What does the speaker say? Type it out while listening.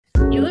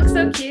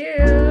so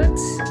cute.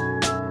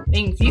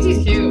 Thanks, you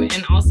do too.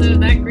 And also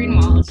that green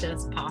wall is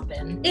just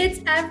popping. It's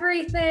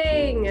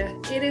everything.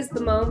 It is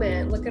the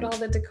moment. Look at all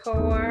the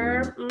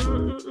decor.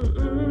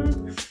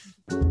 I'm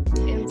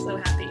so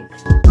happy.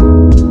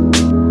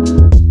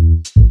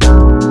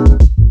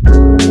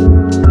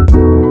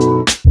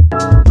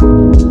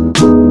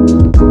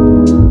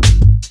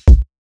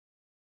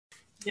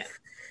 Yeah.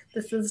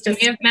 This is just...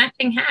 We have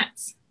matching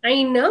hats.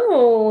 I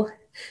know.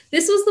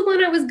 This was the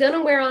one I was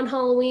gonna wear on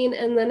Halloween,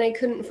 and then I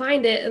couldn't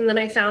find it, and then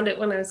I found it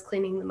when I was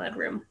cleaning the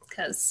mudroom,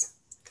 because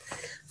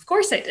of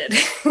course I did.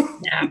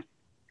 Yeah.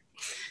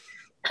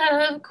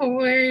 Of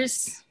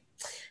course.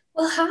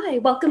 Well, hi.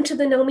 Welcome to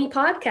the Know Me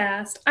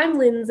podcast. I'm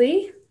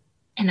Lindsay.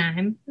 And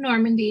I'm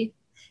Normandy.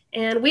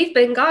 And we've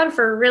been gone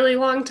for a really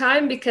long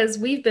time because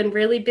we've been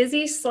really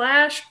busy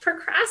 /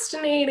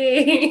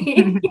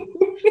 procrastinating.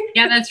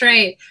 Yeah, that's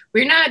right.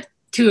 We're not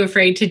too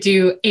afraid to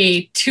do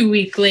a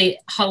 2-week late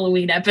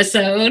Halloween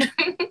episode.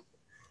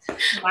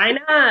 Why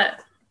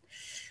not?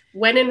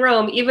 When in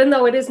Rome, even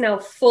though it is now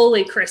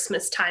fully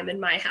Christmas time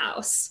in my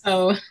house.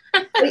 Oh.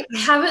 I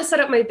haven't set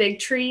up my big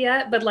tree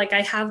yet, but like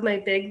I have my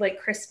big like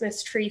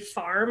Christmas tree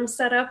farm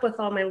set up with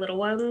all my little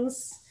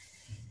ones.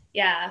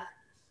 Yeah.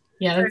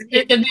 Yeah,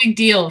 it's a big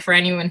deal for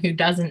anyone who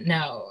doesn't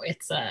know.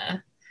 It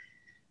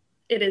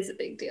is a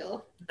big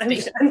deal.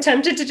 I'm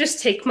tempted to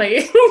just take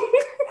my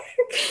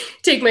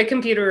take my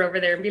computer over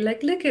there and be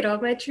like, look at all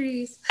my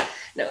trees.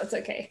 No, it's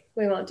okay.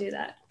 We won't do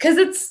that because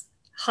it's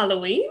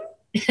Halloween.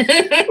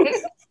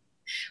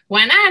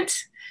 Why not?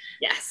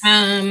 Yes.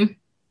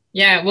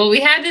 Yeah, well, we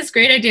had this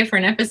great idea for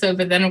an episode,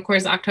 but then of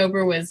course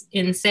October was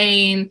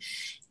insane.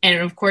 And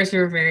of course we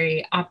were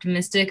very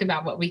optimistic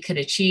about what we could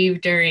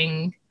achieve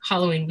during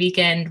Halloween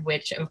weekend,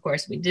 which of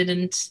course we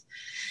didn't.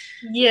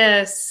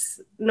 Yes.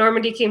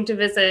 Normandy came to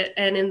visit,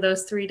 and in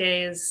those 3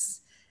 days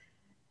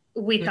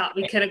we thought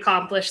we could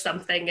accomplish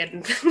something,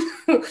 and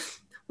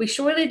we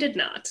surely did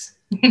not.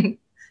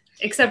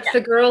 Except the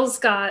girls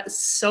got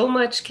so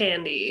much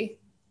candy.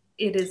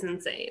 It is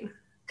insane.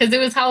 Because it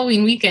was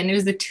Halloween weekend. It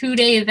was a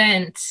 2-day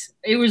event.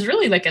 It was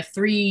really like a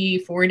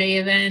 3-4 day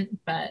event,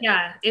 but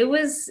yeah, it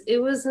was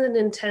an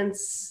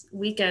intense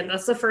weekend.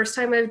 That's the first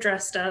time I've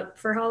dressed up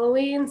for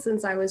Halloween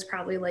since I was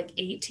probably like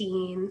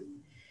 18.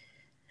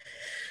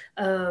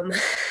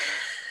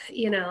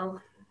 You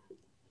know,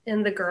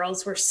 and the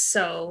girls were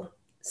so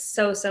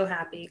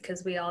happy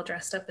because we all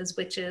dressed up as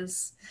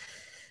witches.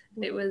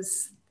 And it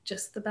was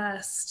just the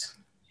best.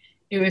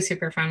 It was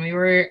super fun. We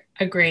were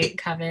a great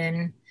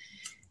coven.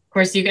 Of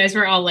course, you guys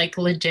were all like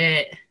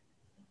legit,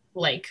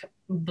 like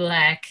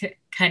black,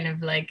 kind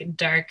of like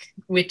dark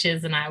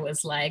witches, and I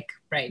was like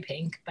bright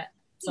pink, but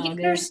it's all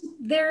good.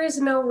 There is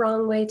no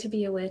wrong way to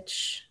be a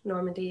witch,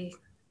 Normandy.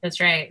 That's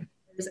right.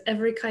 There's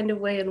every kind of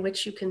way in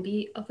which you can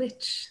be a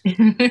witch.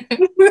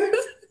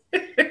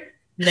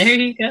 There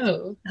you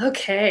go.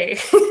 Okay.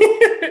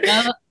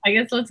 Well, I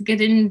guess let's get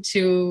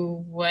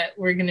into what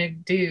we're gonna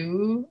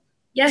do.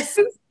 Yes.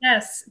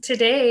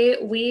 Today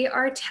we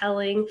are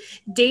telling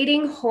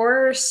dating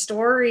horror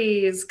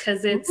stories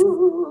because it's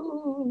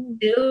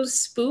still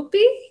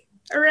spoopy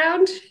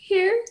around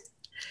here.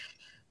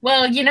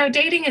 Well, you know,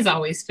 dating is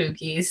always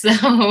spooky,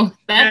 so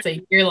that's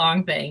a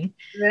year-long thing.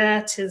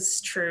 That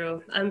is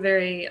true. I'm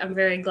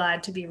very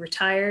glad to be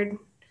retired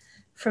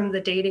from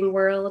the dating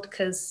world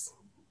because,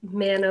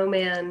 man, oh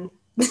man,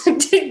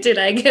 did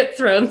I get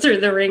thrown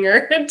through the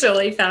ringer until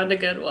I found a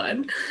good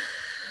one.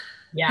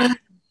 Yeah.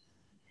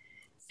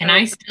 And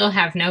I still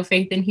have no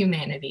faith in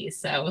humanity,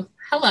 so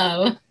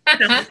hello.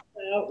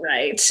 Oh,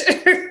 right.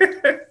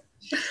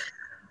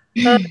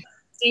 Do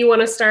you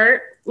want to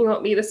start? You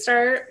want me to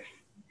start?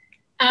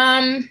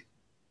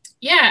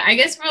 Yeah, I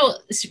guess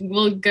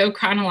we'll go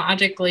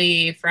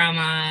chronologically from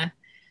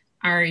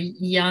our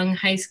young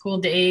high school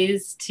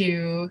days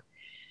to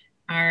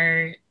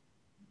our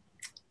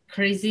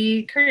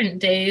crazy current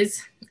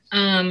days.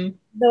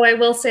 Though I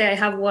will say I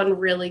have one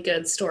really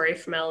good story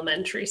from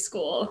elementary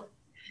school.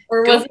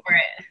 Or go for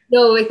it.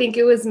 No, I think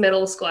it was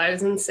middle school. I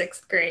was in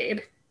 6th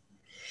grade.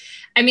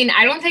 I mean,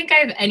 I don't think I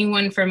have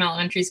anyone from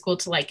elementary school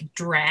to like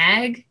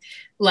drag.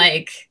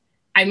 Like,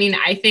 I mean,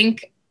 I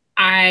think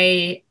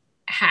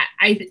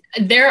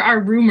there are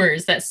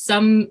rumors that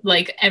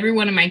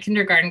everyone in my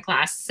kindergarten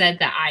class said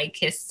that I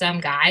kissed some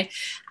guy.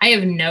 I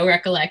have no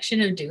recollection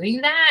of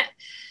doing that.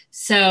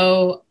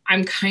 So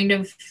I'm kind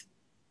of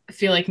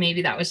feel like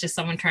maybe that was just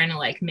someone trying to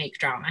like make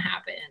drama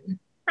happen.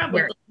 Probably.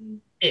 Where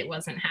it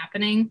wasn't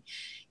happening.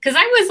 Because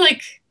I was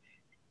like,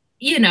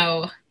 you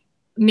know,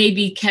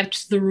 maybe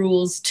kept the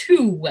rules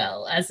too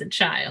well as a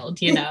child,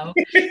 you know.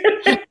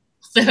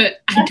 So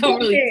I don't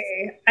really.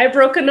 Okay. I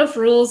broke enough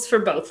rules for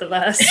both of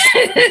us.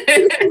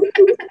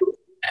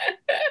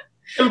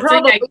 And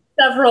probably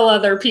several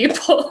other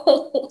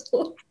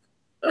people.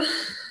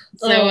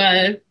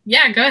 So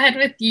yeah, go ahead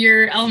with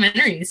your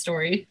elementary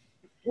story.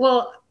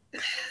 Well,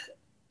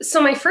 so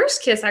my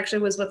first kiss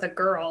actually was with a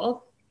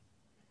girl.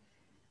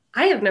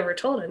 I have never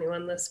told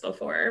anyone this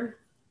before.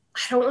 I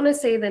don't want to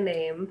say the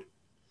name.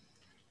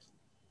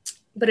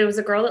 but it was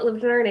a girl that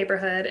lived in our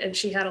neighborhood, and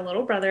she had a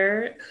little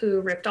brother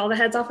who ripped all the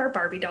heads off our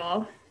Barbie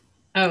doll.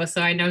 Oh,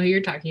 so I know who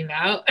you're talking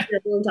about. You know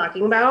who I'm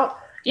talking about?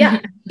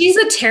 Yeah, she's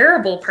a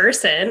terrible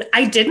person.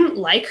 I didn't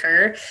like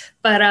her,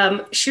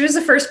 but she was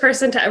the first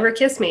person to ever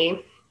kiss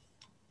me.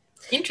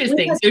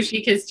 Interesting. So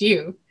she kissed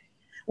you.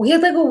 We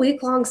had like a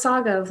week-long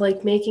saga of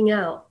like making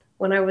out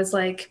when I was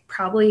like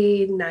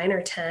probably 9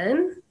 or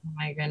 10. Oh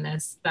my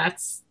goodness,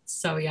 that's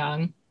so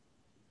young.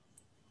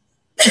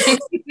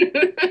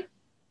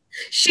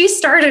 She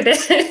started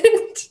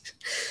it.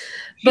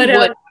 But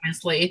would,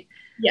 honestly.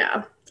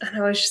 Yeah. And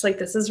I was just like,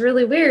 this is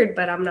really weird,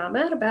 but I'm not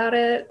mad about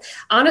it.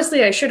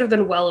 Honestly, I should have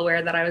been well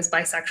aware that I was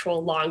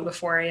bisexual long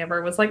before I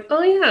ever was like,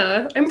 oh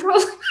yeah, I'm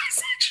probably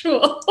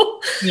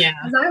bisexual. Yeah.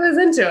 I was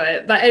into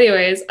it. But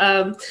anyways,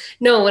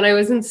 no, when I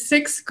was in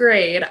 6th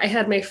grade, I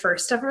had my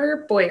first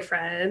ever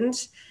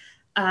boyfriend.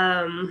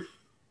 I'm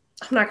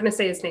not going to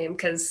say his name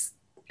because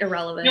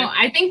irrelevant. No,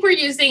 I think we're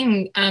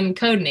using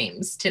code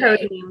names today.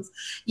 Code names.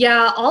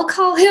 Yeah, I'll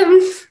call him...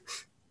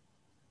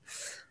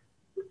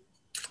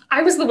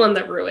 I was the one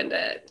that ruined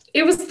it.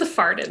 It was the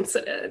fart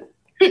incident.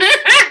 So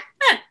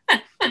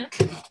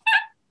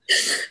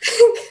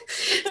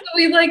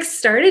we like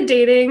started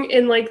dating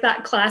in like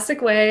that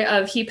classic way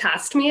of he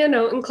passed me a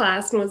note in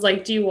class and was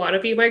like, do you want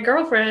to be my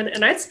girlfriend?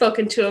 And I'd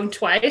spoken to him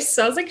twice.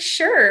 So I was like,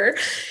 sure.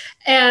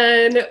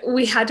 And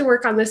we had to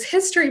work on this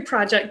history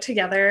project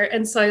together.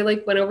 And so I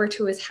like went over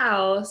to his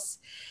house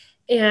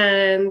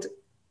and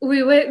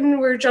we went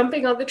and were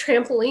jumping on the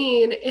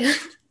trampoline and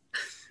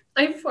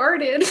I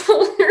farted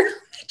while we were on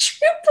the trampoline.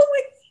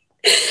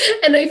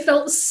 And I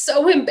felt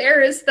so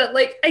embarrassed that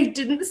like I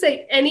didn't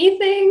say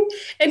anything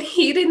and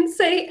he didn't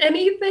say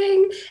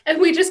anything. And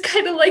we just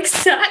kind of like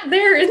sat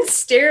there and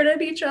stared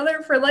at each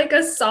other for like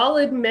a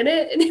solid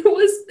minute. And it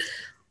was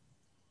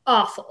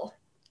awful.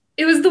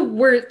 It was the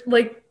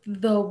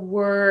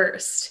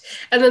worst.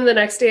 And then the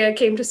next day I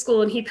came to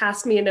school and he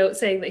passed me a note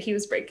saying that he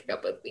was breaking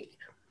up with me.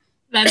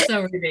 That's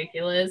so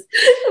ridiculous.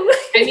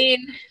 I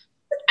mean,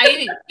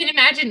 I can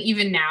imagine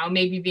even now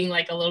maybe being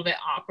like a little bit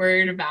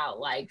awkward about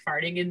like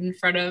farting in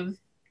front of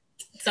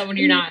someone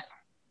you're not.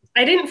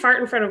 I didn't fart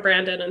in front of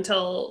Brandon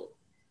until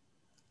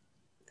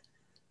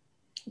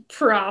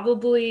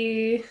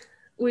probably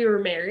we were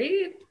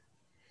married.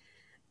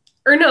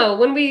 Or no,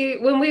 when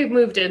we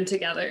moved in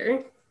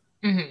together.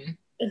 Mm-hmm.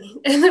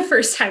 And the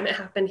first time it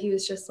happened, he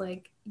was just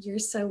like, you're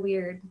so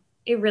weird.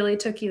 It really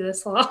took you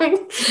this long.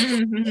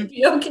 Mm-hmm.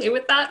 You okay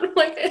with that? I'm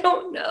like, I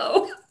don't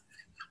know.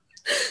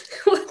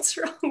 What's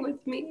wrong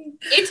with me?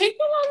 It takes a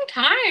long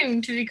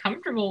time to be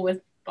comfortable with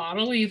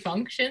bodily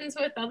functions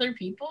with other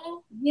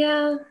people.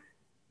 Yeah.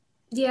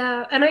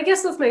 Yeah. And I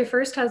guess with my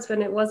first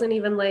husband, it wasn't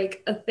even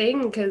like a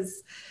thing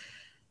because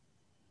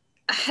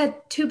I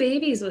had 2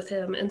 babies with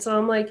him. And so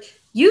I'm like,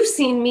 you've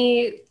seen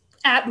me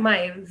at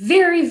my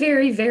very,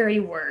 very, very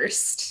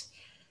worst.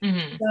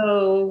 Mm-hmm.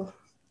 So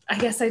I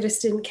guess I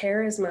just didn't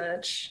care as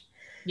much.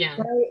 Yeah.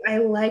 But I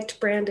liked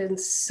Brandon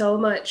so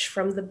much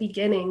from the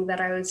beginning that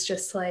I was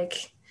just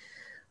like,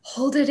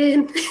 hold it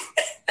in.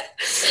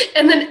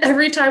 And then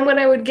every time when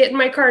I would get in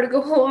my car to go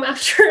home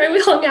after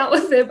I hung out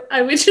with him,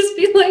 I would just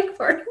be like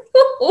farting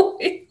the whole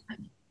way.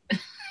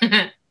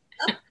 Oh,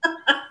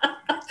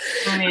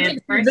 man.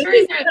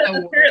 This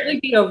will apparently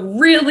be a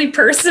really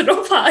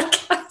personal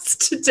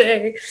podcast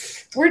today.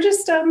 We're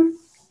just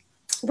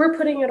we're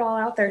putting it all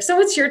out there. So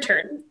it's your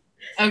turn.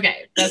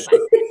 Okay, that's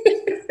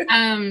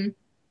fine.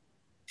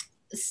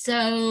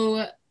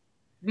 So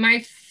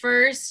my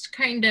first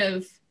kind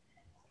of,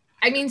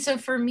 so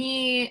for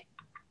me,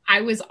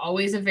 I was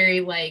always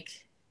I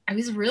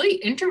was really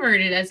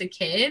introverted as a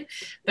kid,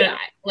 but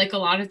a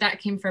lot of that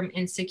came from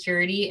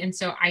insecurity. And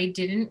so I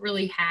didn't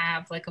really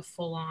have like a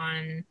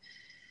full-on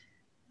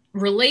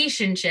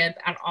relationship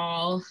at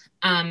all.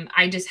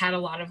 I just had a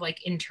lot of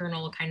like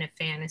internal kind of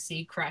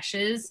fantasy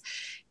crushes.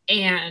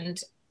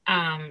 And,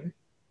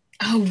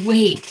 oh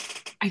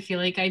wait, I feel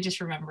like I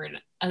just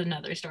remembered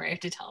another story I have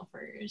to tell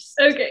first.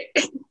 Okay.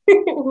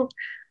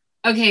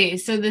 Okay,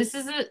 so this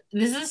is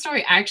a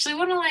story. I actually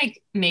want to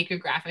like make a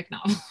graphic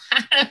novel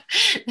out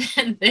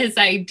of this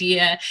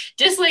idea,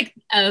 just like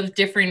of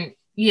different,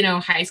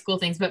 high school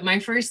things. But my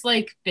first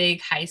like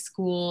big high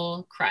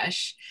school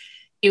crush,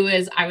 I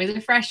was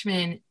a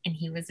freshman and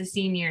he was a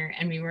senior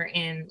and we were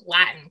in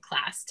Latin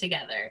class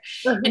together.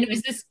 Mm-hmm. And it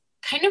was this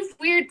kind of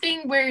weird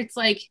thing where it's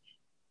like,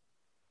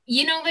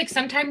 like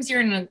sometimes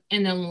you're in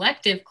an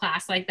elective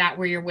class like that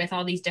where you're with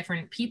all these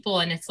different people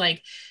and it's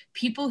like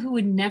people who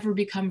would never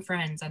become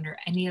friends under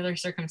any other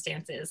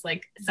circumstances,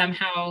 like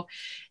somehow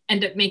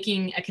end up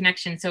making a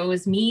connection. So it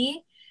was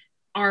me,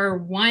 our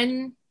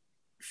one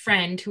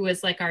friend who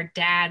was like our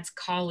dad's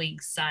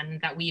colleague's son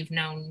that we've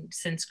known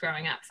since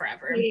growing up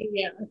forever.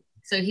 Yeah.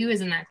 So he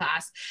was in that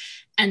class.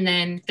 And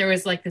then there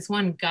was like this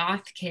one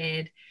goth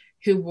kid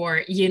who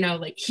wore,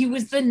 like he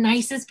was the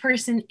nicest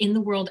person in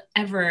the world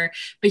ever,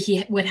 but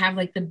he would have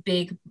like the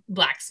big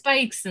black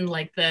spikes and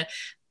like the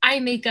eye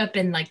makeup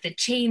and like the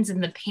chains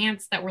and the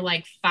pants that were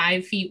like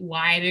 5 feet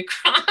wide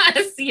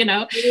across, you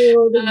know.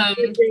 Oh,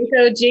 the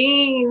JNCO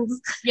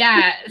jeans.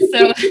 Yeah,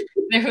 so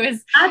there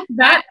was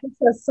that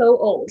makes us so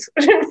old.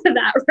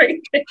 That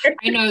right there.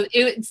 I know,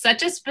 it's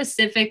such a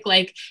specific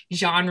like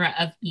genre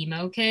of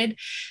emo kid.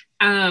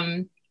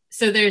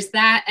 So there's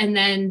that, and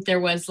then there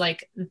was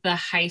like the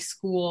high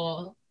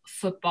school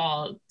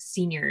football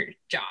senior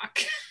jock.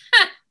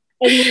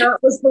 And that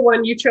was the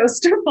one you chose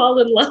to fall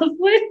in love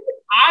with?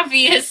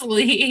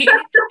 Obviously.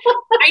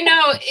 I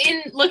know,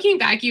 in looking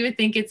back, you would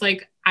think it's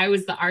like I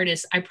was the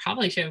artist. I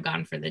probably should have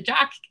gone for the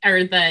jock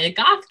or the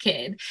goth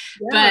kid.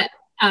 Yeah.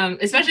 But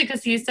especially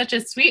because he's such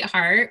a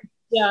sweetheart.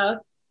 Yeah.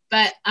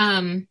 But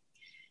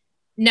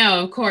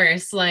no, of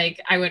course, like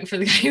I went for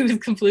the guy who was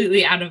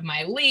completely out of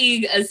my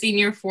league, a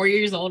senior 4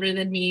 years older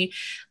than me,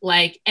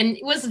 like, and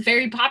it was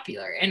very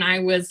popular. And I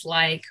was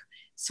like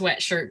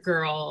sweatshirt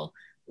girl,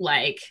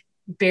 like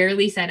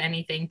barely said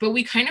anything, but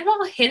we kind of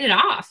all hit it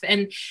off.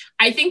 And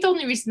I think the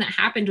only reason that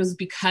happened was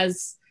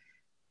because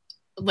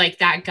like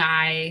that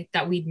guy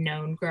that we'd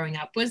known growing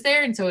up was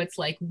there. And so it's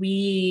like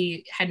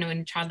we had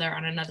known each other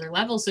on another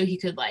level, so he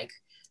could like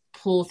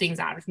pull things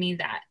out of me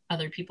that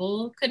other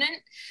people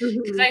couldn't.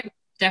 Because I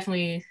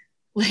definitely,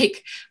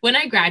 like, when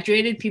I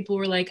graduated, people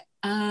were like,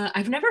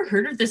 I've never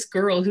heard of this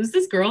girl. Who's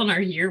this girl in our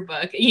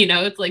yearbook? You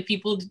know, it's like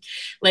people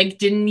like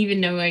didn't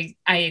even know I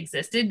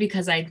existed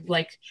because I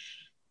like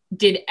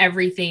did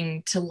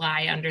everything to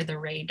lie under the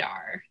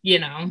radar, you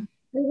know? I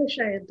wish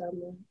I had done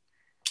that.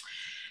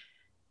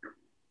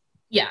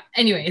 Yeah,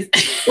 anyways.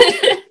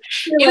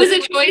 It was a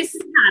choice.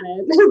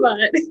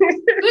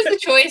 It was a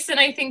choice, and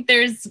I think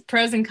there's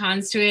pros and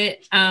cons to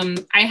it. I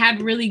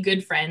had really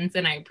good friends,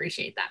 and I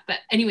appreciate that. But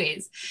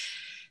anyways,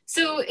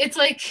 so it's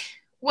like,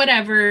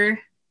 whatever.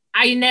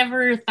 I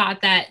never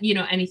thought that, you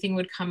know, anything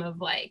would come of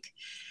like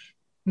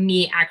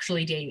me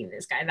actually dating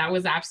this guy. That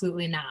was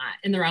absolutely not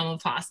in the realm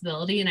of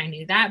possibility, and I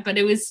knew that. But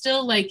it was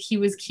still like he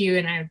was cute,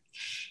 and I,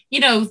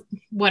 you know,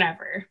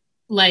 whatever.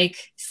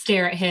 Like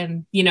stare at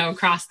him, you know,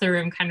 across the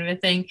room kind of a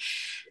thing.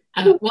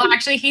 Well,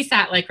 actually, he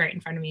sat like right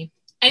in front of me.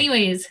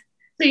 Anyways.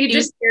 So you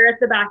just stare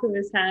at the back of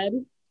his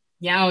head?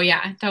 Yeah, oh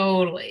yeah,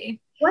 totally.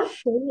 What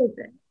day is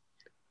it?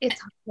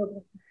 It's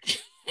October.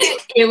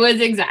 It was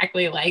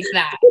exactly like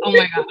that. Oh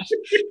my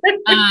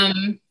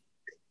gosh.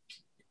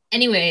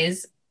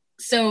 Anyways,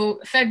 so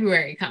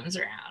February comes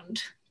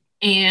around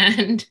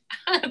and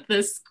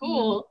the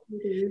school...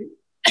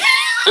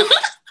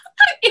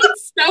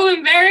 It's so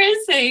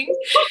embarrassing,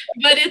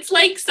 but it's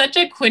like such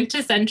a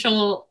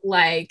quintessential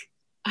like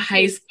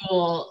high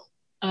school,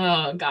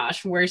 oh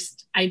gosh,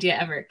 worst idea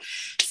ever.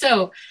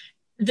 So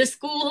the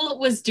school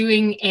was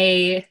doing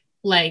a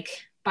like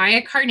buy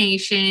a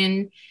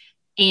carnation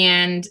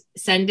and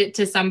send it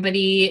to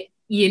somebody,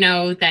 you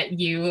know, that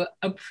you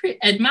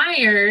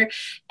admire,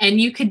 and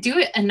you could do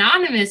it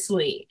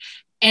anonymously.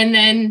 And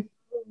then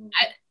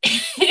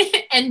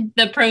and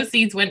the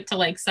proceeds went to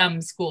like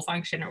some school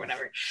function or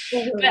whatever.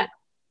 But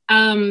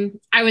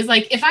I was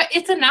like, if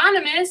it's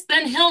anonymous,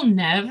 then he'll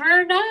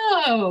never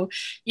know.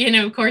 You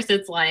know, of course,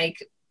 it's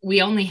like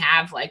we only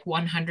have like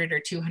 100 or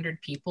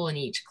 200 people in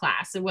each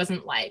class. It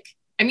wasn't like,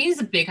 I mean,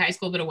 it's a big high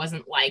school, but it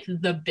wasn't like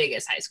the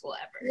biggest high school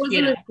ever. It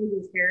wasn't as big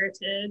as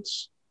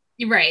Heritage.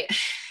 Right.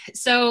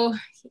 So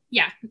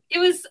yeah, it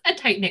was a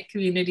tight-knit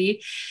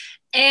community.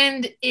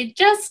 And it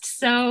just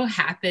so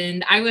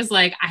happened, I was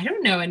like, I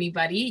don't know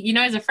anybody. You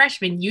know, as a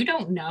freshman, you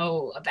don't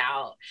know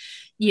about,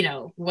 you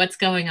know, what's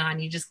going on.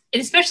 You just,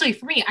 especially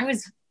for me, I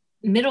was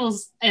in middle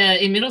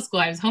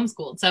school, I was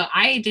homeschooled. So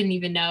I didn't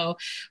even know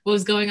what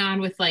was going on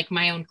with like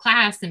my own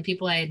class and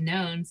people I had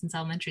known since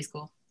elementary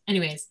school.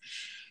 Anyways,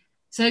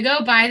 so I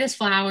go buy this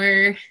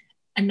flower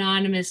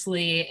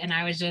anonymously, and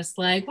I was just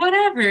like,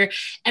 whatever.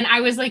 And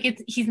I was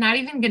like, he's not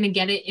even gonna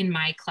get it in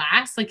my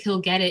class, like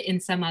he'll get it in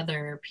some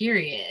other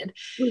period.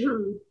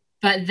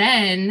 But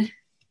then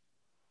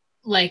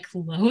like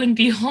lo and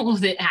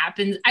behold, it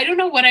happens. I don't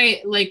know what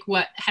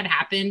had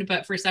happened,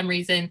 but for some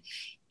reason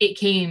it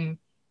came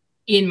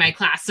in my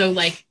class. So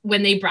like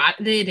when they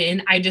brought it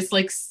in, I just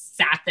like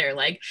sat there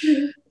like,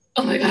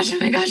 oh my gosh,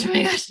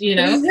 you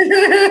know.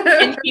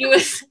 And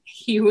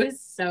he was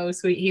so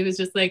sweet. He was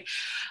just like,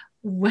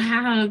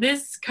 wow,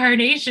 this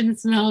carnation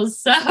smells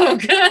so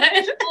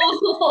good.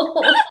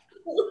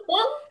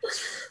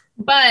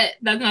 But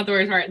that's not the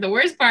worst part. The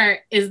worst part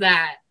is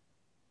that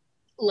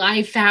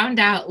I found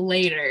out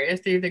later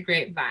through the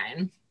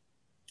grapevine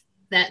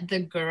that the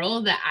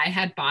girl that I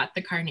had bought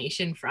the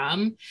carnation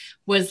from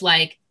was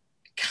like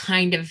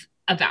kind of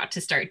about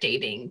to start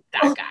dating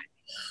that guy.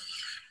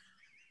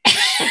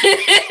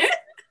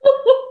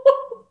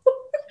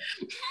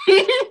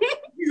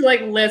 He's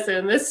like,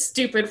 listen, this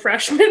stupid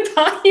freshman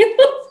bought you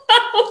a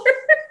flower.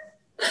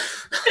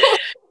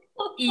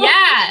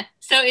 Yeah,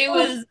 so it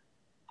was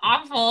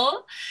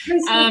awful.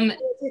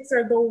 Politics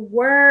are the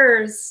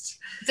worst.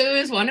 So it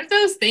was one of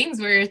those things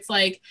where it's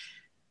like,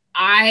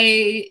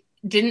 I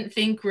didn't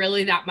think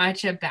really that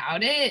much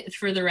about it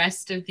for the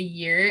rest of the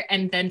year.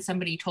 And then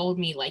somebody told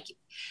me like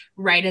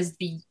right as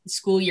the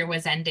school year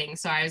was ending.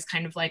 So I was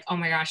kind of like, oh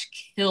my gosh,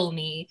 kill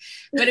me.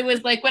 But it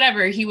was like,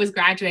 whatever, he was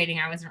graduating.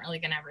 I wasn't really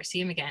going to ever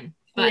see him again.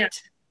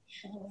 But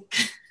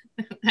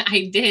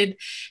I did.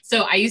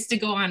 So I used to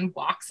go on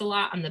walks a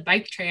lot on the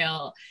bike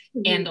trail,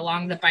 and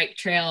along the bike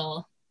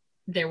trail,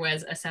 there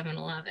was a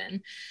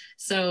 7-Eleven.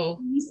 So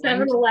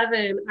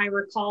 7-Eleven, I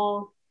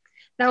recall,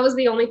 that was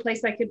the only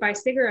place I could buy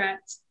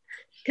cigarettes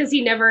because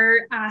he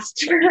never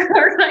asked for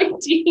our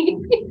ID.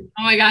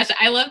 Oh my gosh,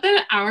 I love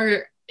that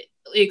our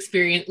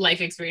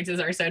life experiences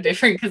are so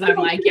different, because I'm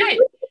like, yeah,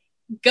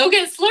 go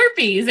get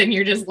Slurpees, and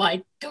you're just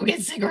like, go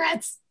get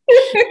cigarettes.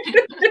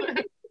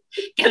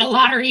 Get a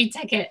lottery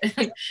ticket.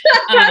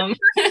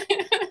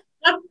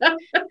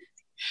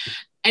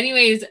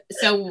 Anyways,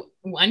 so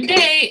one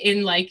day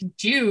in like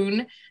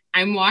June,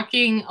 I'm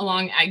walking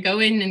along, I go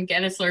in and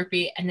get a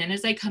Slurpee, and then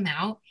as I come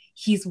out,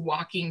 he's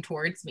walking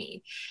towards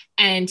me,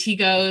 and he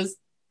goes,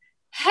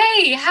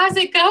 hey, how's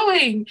it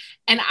going?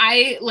 And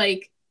I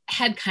like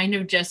had kind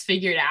of just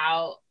figured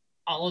out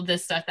all of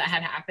this stuff that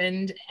had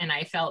happened, and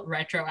I felt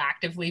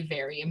retroactively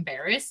very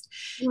embarrassed.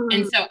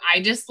 And so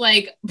I just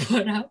like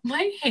put up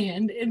my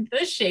hand in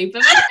the shape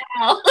of an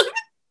L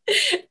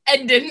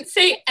and didn't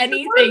say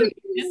anything.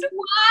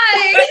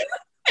 Why?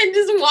 And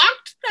just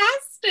walked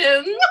past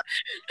him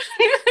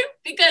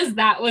because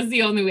that was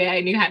the only way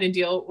I knew how to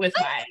deal with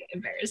my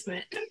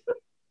embarrassment.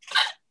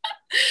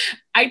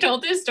 I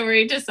told this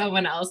story to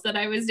someone else that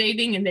I was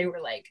dating, and they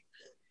were like,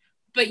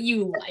 but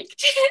you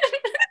liked him?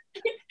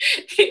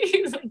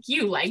 He was like,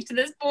 you liked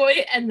this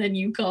boy, and then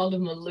you called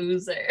him a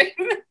loser.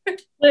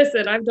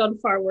 Listen, I've done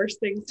far worse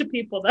things to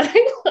people that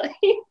I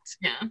liked.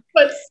 Yeah.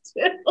 But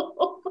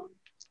still.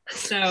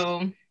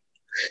 So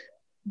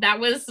that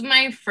was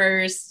my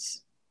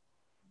first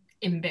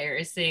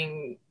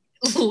embarrassing,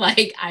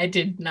 like, I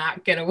did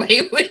not get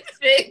away with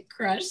it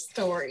crush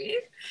story.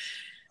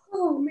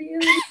 Oh, man.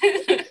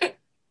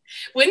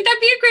 Wouldn't that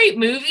be a great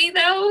movie,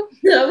 though?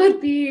 That would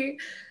be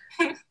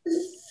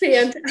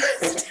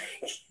fantastic.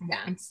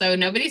 Yeah, so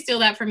nobody steal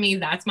that from me.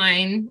 That's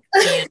mine.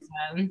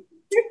 And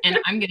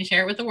I'm going to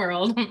share it with the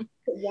world.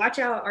 Watch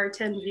out, our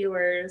 10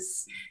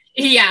 viewers.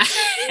 Yeah.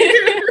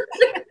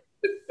 Oh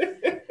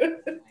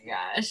my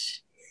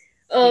gosh.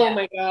 Oh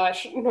my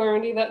gosh,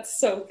 Normandy, that's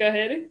so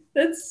good.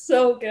 That's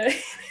so good.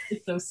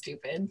 It's so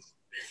stupid.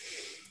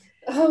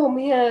 Oh,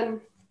 man.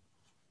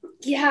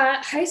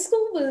 Yeah, high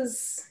school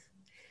was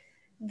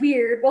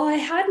weird. Well, I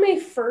had my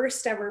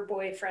first ever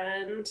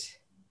boyfriend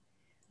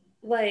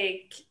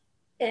like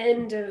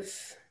end of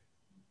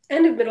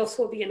middle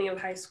school, beginning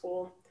of high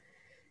school.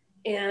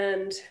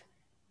 And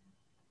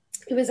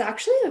it was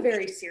actually a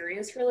very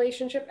serious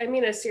relationship. I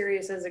mean, as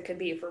serious as it could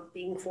be for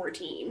being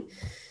 14.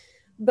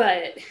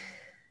 But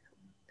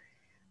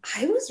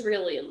I was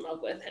really in love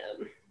with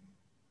him.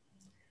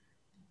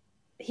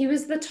 He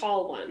was the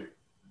tall one.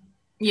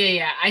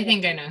 Yeah. I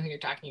think I know who you're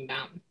talking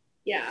about.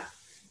 Yeah.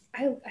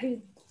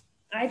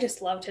 I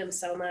just loved him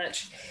so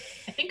much.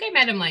 I think I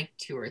met him like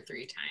 2 or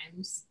 3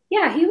 times.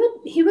 Yeah,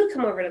 he would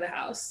come over to the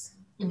house.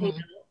 Mm-hmm.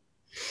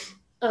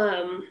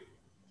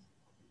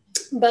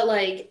 But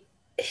like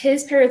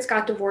his parents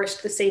got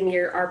divorced the same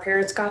year our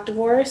parents got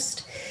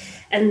divorced,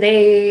 and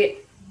they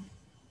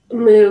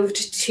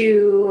moved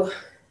to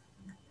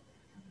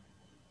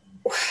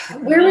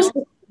where was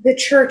the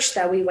church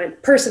that we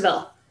went?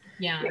 Percival.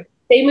 Yeah.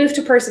 They moved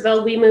to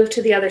Percival. We moved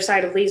to the other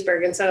side of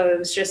Leesburg, and so it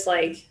was just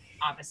like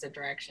opposite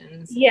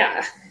directions.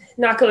 Yeah,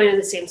 not going to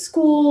the same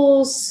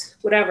schools,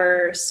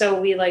 whatever. So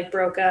we like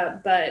broke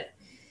up, but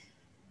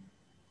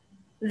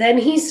then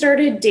he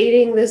started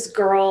dating this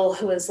girl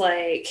who was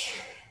like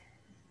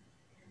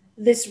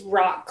this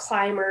rock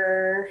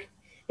climber,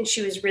 and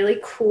she was really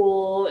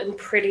cool and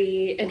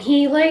pretty, and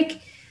he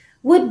like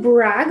would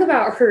brag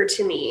about her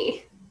to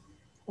me.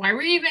 Why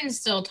were you even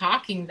still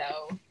talking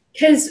though?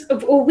 Because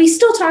we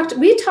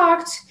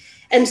talked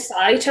and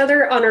saw each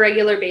other on a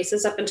regular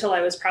basis up until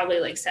I was probably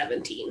like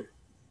 17.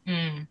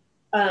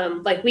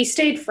 Like we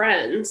stayed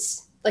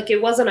friends. Like it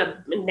wasn't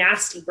a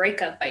nasty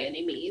breakup by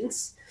any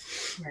means.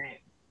 Right.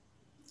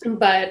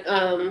 But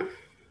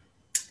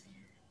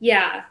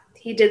yeah,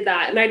 he did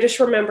that. And I just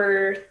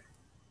remember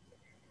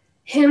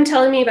him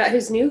telling me about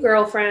his new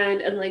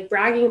girlfriend and like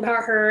bragging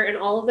about her and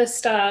all of this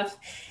stuff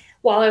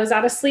while I was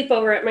at a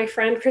sleepover at my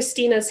friend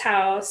Christina's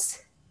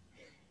house.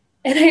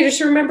 And I just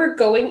remember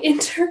going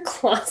into her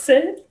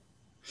closet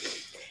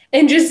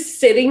and just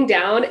sitting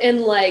down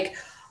and like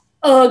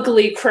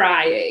ugly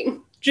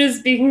crying,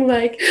 just being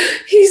like,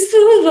 he's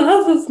the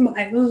love of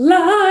my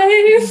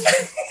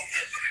life.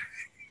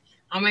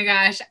 Oh my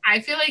gosh.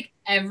 I feel like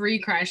every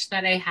crush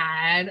that I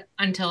had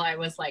until I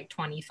was like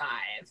 25,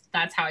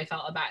 that's how I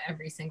felt about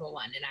every single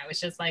one. And I was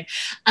just like,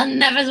 I'll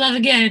never love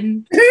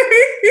again.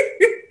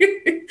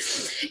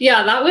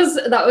 Yeah, that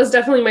was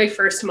definitely my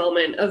first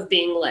moment of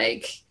being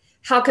like,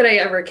 how could I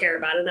ever care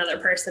about another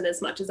person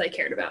as much as I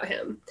cared about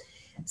him?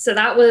 So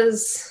that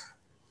was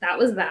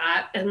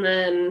that. And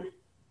then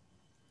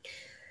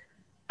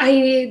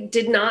I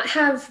did not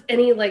have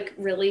any like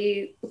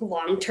really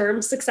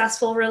long-term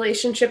successful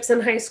relationships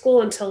in high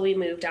school until we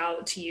moved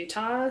out to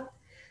Utah.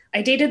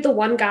 I dated the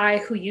one guy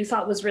who you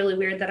thought was really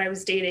weird that I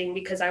was dating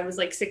because I was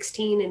like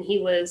 16 and he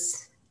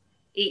was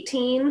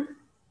 18.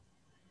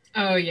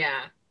 Oh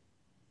yeah.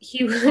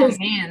 He was. Oh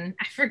man,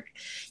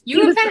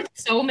 you have had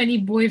so many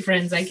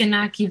boyfriends. I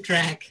cannot keep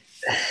track.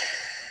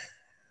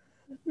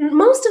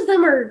 Most of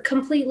them are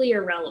completely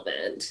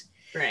irrelevant.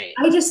 Right.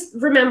 I just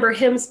remember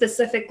him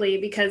specifically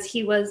because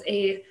he was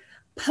a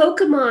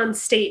Pokemon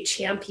state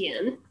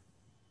champion.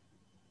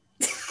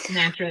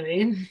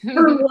 Naturally.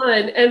 For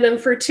one. And then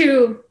for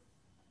two,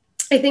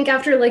 I think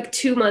after like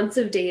 2 months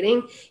of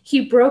dating,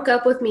 he broke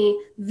up with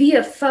me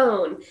via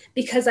phone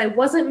because I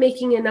wasn't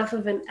making enough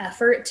of an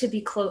effort to be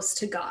close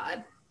to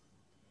God.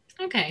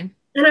 Okay.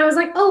 And I was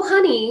like, oh,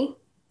 honey,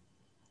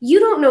 you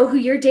don't know who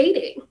you're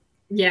dating.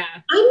 Yeah.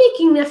 I'm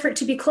making an effort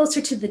to be closer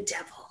to the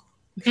devil.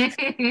 Like,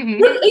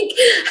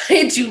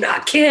 I do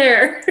not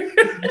care.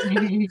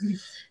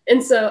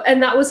 And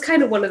that was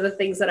kind of one of the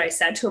things that I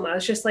said to him. I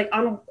was just like,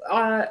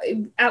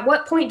 at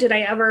what point did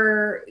I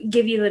ever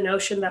give you the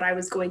notion that I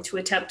was going to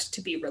attempt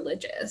to be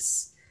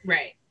religious?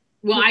 Right.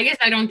 Well, I guess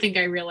I don't think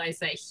I realized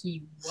that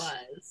he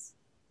was.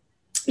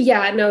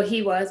 Yeah, no,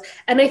 he was.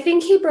 And I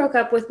think he broke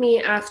up with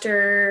me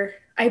after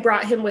I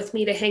brought him with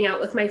me to hang out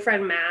with my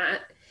friend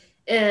Matt.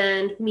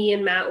 And me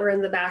and Matt were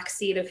in the back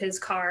seat of his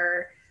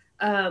car,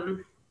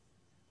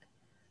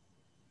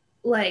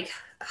 like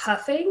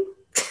huffing.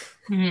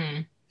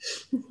 Mm-hmm.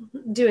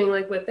 Doing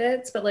like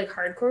whippets, but like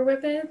hardcore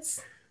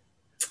whippets.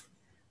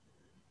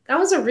 That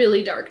was a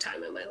really dark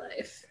time in my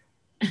life.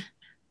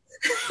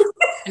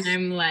 And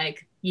I'm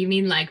like, you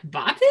mean like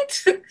bop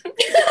it?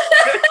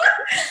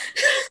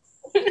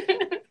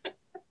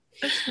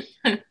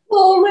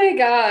 Oh my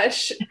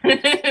gosh.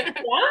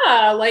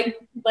 Yeah, like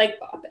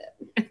bop it.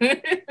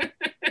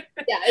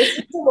 Yeah,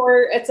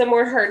 it's a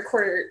more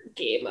hardcore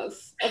game of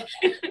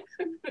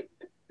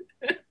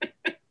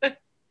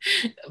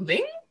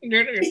Bing.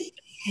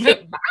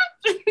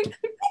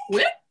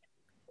 Whip.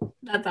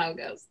 That's how it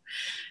goes.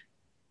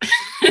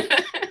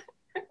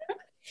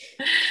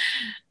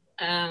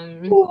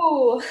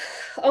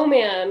 Oh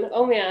man.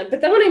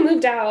 But then when I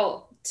moved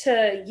out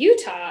to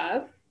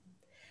Utah,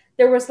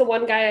 there was the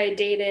one guy I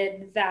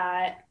dated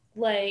that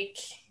like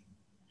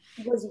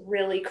was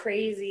really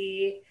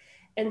crazy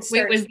and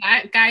Wait, was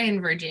that guy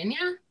in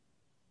Virginia?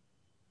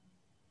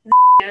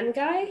 The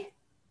guy?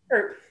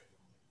 Or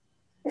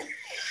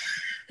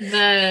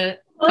the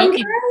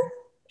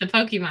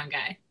Pokemon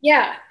guy.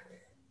 Yeah.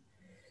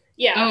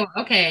 Oh,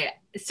 okay.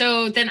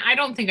 So then I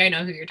don't think I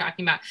know who you're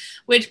talking about,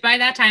 which by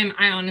that time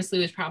I honestly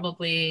was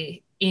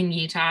probably in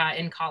Utah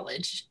in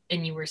college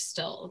and you were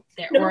still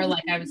there. No, or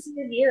like I was a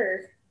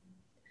year.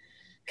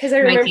 Because I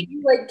remember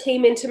you like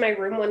came into my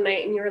room one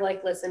night and you were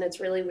like, listen, it's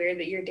really weird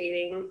that you're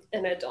dating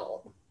an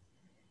adult.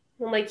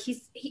 And I'm like,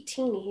 he's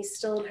 18, he's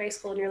still in high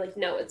school. And you're like,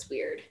 no, it's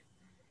weird.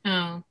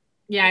 Oh,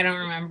 yeah, I don't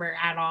remember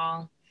at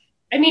all.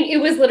 I mean,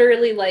 it was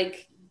literally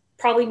like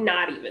probably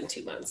not even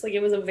 2 months. Like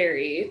it was a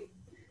very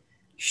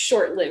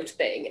short-lived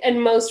thing.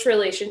 And most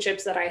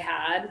relationships that I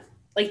had,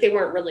 like they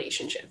weren't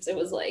relationships. It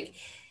was like,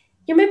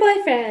 you're my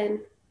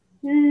boyfriend.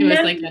 It was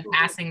like a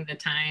passing the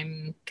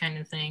time kind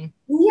of thing.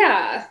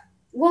 Yeah.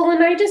 Well,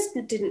 and I just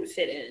didn't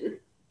fit in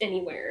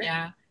anywhere.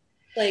 Yeah.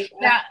 Like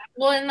yeah.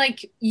 Well, and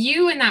like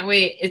you in that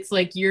way, it's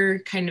like you're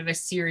kind of a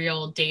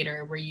serial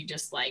dater where you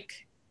just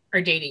like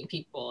are dating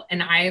people.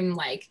 And I'm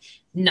like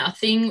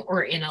nothing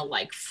or in a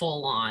like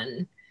full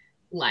on,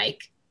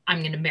 like I'm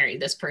going to marry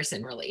this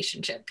person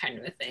relationship kind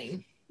of a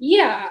thing.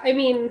 Yeah. I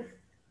mean,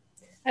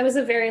 I was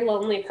a very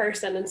lonely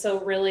person. And so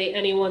really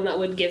anyone that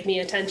would give me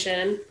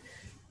attention,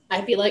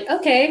 I'd be like,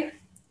 okay.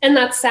 And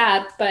that's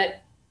sad,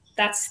 but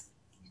that's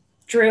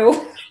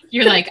true.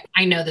 You're like,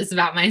 I know this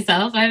about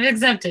myself. I've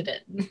accepted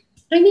it.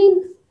 I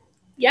mean,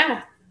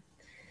 yeah.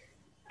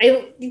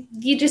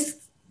 You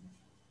just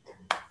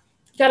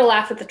gotta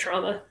laugh at the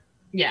trauma.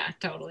 Yeah,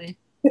 totally.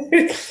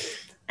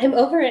 I'm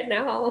over it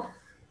now.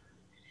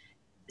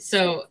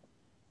 So,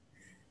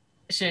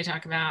 should I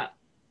talk about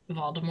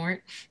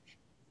Voldemort?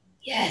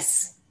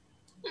 Yes.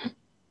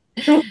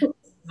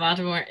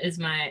 Voldemort is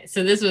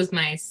so this was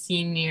my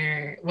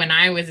senior, when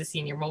I was a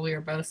senior, well, we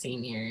were both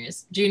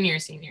seniors,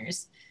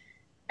 seniors.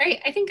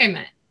 I think I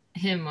met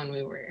him when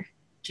we were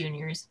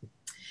juniors.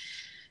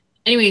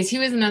 Anyways, he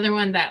was another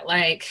one that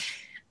like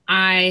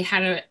I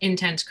had an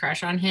intense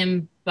crush on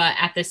him, but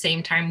at the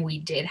same time we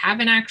did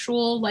have an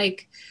actual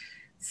like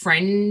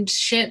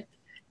friendship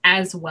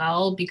as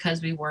well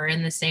because we were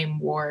in the same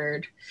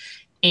ward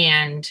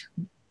and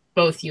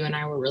both you and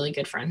I were really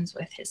good friends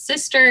with his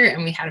sister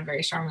and we had a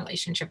very strong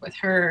relationship with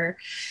her.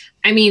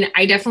 I mean,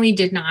 I definitely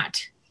did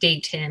not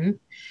date him.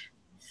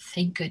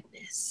 Thank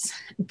goodness.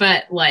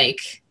 But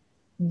like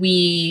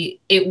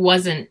it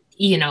wasn't,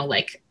 you know,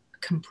 like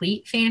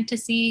complete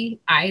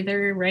fantasy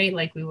either, right?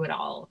 Like we would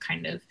all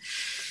kind of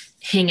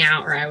hang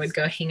out or I would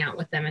go hang out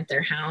with them at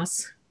their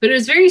house. But it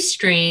was very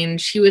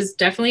strange. He was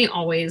definitely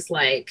always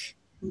like...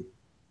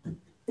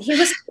 He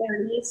was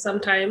scary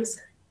sometimes.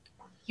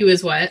 He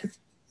was what?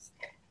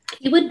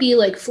 He would be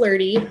like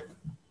flirty.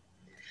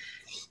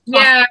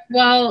 Yeah,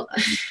 well,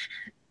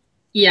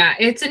 yeah,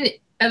 it's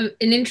an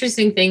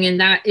interesting thing in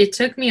that it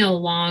took me a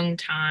long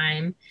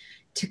time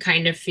to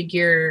kind of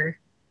figure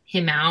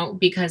him out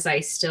because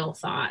I still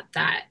thought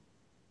that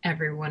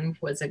everyone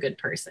was a good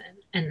person.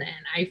 And then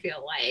I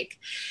feel like,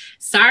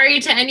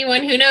 sorry to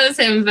anyone who knows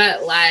him,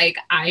 but like,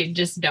 I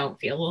just don't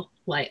feel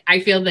like,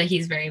 I feel that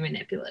he's very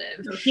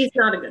manipulative. No, he's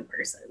not a good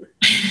person.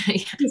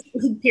 Yeah.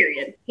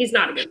 Period. He's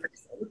not a good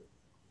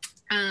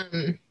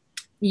person.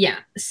 Yeah.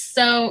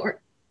 So,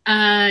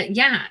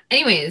 yeah.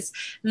 Anyways,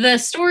 the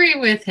story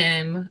with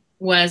him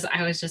was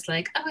I was just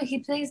like, oh, he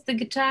plays the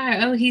guitar.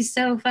 Oh, he's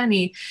so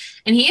funny.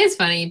 And he is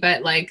funny,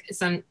 but like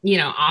some,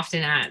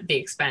 often at the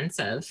expense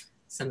of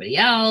somebody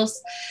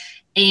else.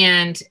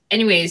 And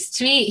anyways,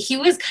 to me, he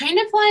was kind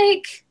of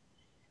like,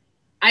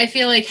 I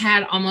feel like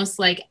had almost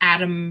like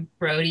Adam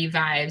Brody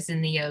vibes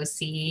in the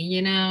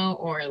OC,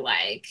 or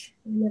like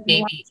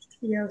maybe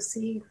the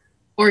OC.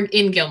 Or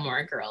in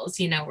Gilmore Girls,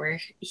 where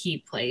he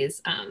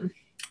plays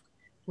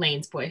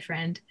Lane's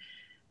boyfriend.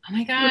 Oh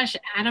my gosh,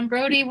 Adam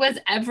Brody was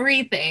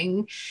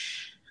everything.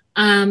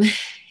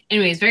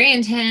 Anyways, very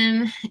into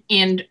him.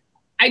 And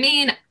I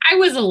mean, I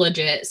was a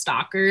legit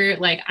stalker.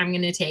 Like, I'm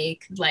going to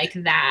take like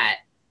that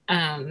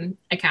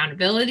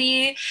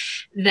accountability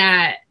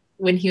that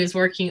when he was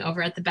working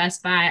over at the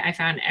Best Buy, I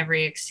found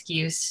every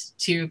excuse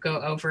to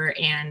go over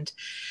and,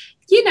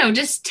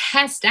 just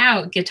test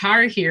out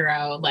Guitar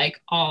Hero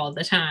like all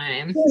the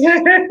time.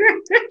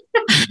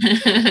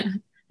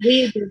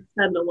 We did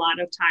spend a lot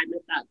of time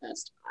at that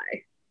Best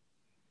Buy.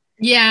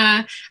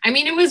 Yeah. I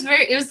mean, it was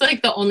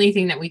like the only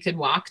thing that we could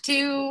walk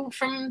to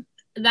from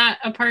that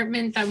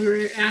apartment that we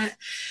were at.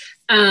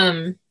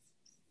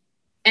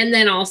 And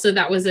then also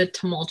that was a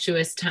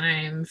tumultuous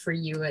time for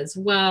you as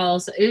well.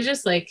 So it was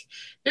just like,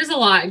 there's a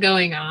lot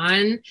going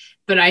on,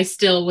 but I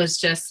still was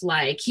just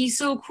like, he's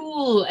so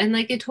cool. And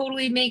like, it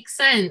totally makes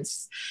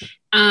sense.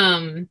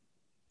 And,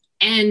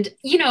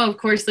 of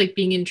course, like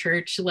being in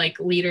church, like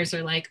leaders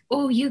are like,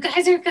 oh, you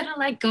guys are going to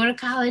like go to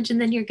college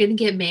and then you're going to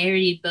get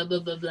married, blah,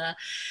 blah, blah, blah,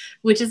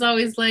 which is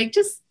always like,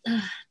 just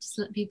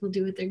let people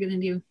do what they're going to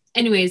do.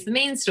 Anyways, the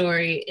main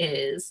story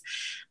is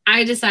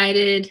I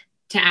decided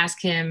to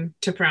ask him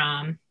to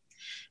prom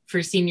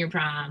for senior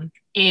prom.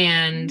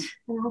 And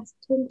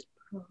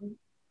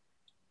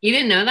you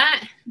didn't know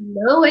that?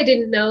 No, I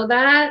didn't know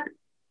that.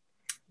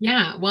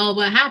 Yeah. Well,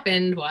 what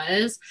happened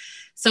was,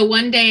 so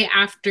one day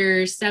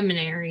after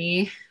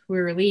seminary, we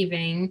were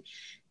leaving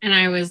and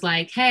I was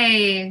like,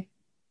 hey,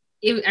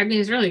 it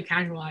was really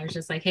casual. I was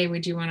just like, hey,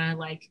 would you want to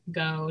like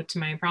go to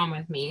my prom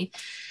with me?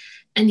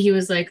 And he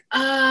was like,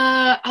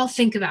 I'll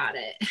think about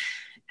it.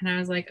 And I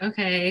was like,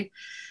 okay.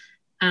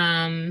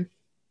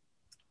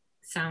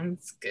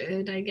 Sounds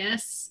good, I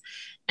guess.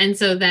 And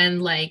so then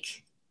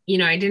like,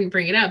 I didn't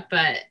bring it up,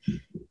 but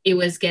it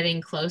was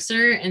getting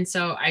closer. And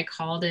so I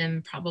called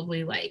him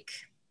probably like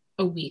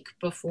a week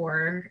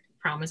before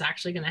prom was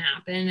actually going to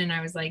happen. And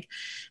I was like,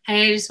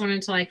 hey, I just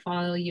wanted to like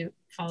follow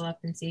up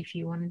and see if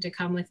you wanted to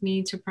come with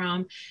me to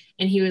prom.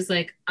 And he was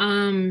like,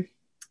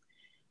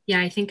 yeah,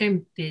 I think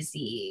I'm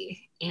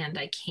busy and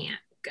I can't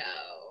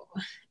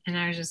go. And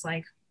I was just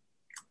like,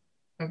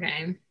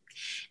 okay.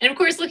 And of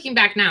course, looking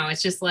back now,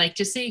 it's just like,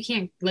 just say you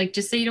can't, like,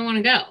 just say you don't want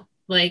to go.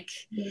 Like,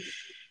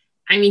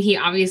 I mean, he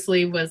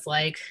obviously was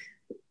like,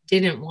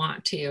 didn't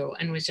want to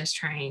and was just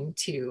trying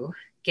to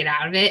get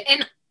out of it.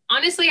 And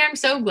honestly, I'm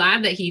so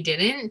glad that he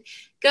didn't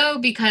go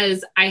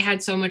because I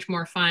had so much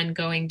more fun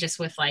going just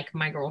with like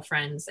my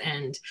girlfriends.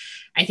 And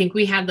I think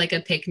we had like a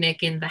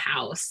picnic in the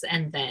house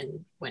and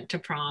then went to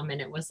prom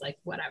and it was like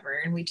whatever.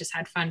 And we just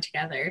had fun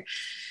together.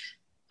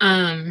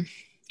 And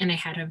I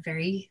had a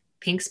very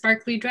pink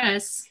sparkly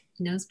dress.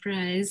 No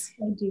surprise.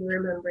 I do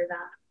remember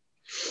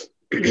that.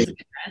 It was a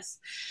good dress.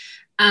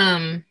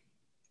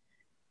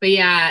 But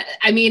yeah,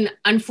 I mean,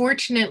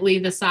 unfortunately,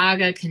 the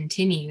saga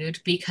continued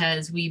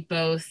because we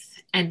both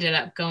ended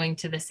up going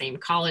to the same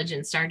college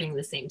and starting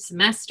the same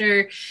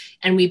semester.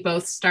 And we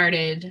both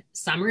started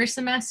summer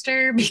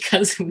semester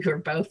because we were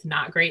both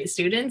not great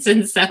students.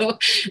 And so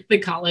the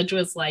college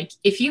was like,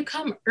 if you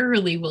come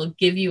early, we'll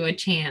give you a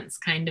chance,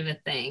 kind of a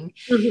thing.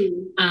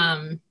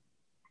 Mm-hmm.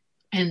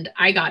 And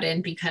I got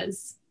in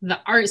because the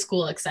art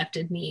school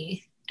accepted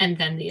me. And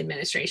then the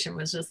administration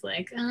was just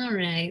like, all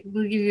right,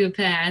 we'll give you a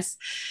pass.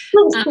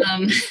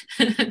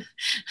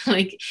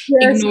 Like,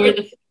 yes,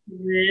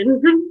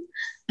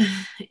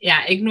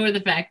 ignore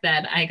the fact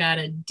that I got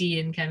a D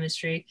in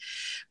chemistry.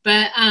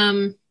 But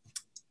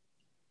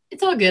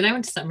it's all good. I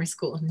went to summer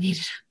school and made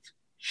it up.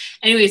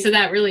 Anyway, so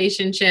that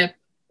relationship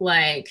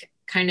like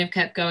kind of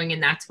kept going.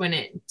 And that's when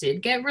it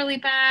did get really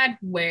bad,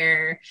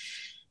 where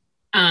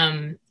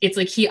it's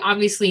like he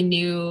obviously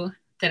knew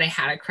that I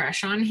had a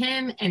crush on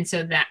him. And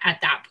so that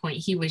at that point,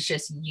 he was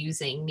just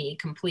using me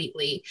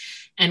completely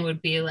and would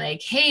be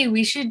like, hey,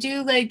 we should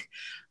do like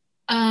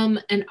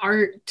an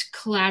art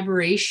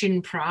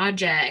collaboration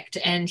project.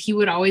 And he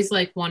would always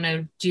like want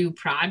to do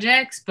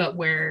projects, but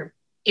where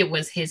it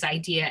was his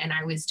idea and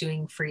I was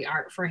doing free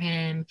art for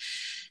him.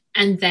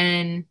 And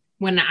then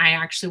when I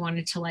actually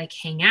wanted to like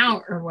hang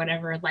out or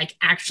whatever, like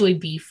actually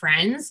be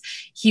friends,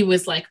 he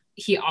was like,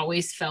 he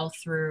always fell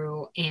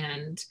through.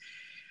 And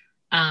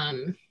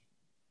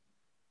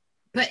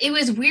but it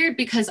was weird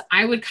because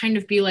I would kind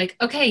of be like,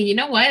 okay, you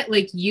know what?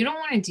 Like, you don't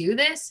want to do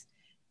this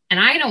and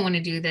I don't want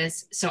to do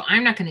this. So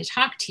I'm not going to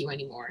talk to you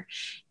anymore.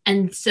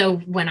 And so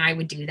when I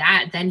would do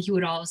that, then he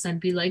would all of a sudden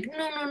be like,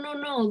 no, no, no,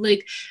 no,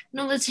 like,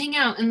 no, let's hang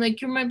out. And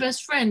like, you're my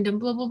best friend and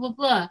blah, blah, blah,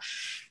 blah.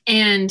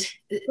 And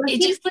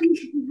it just like,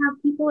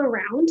 have people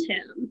around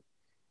him.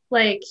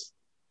 Like,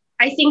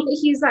 I think that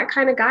he's that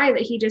kind of guy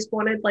that he just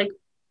wanted like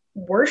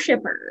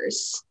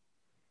worshipers,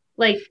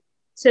 like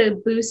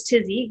to boost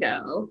his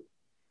ego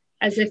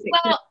as if it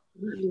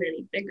could be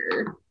any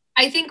bigger.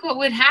 I think what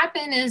would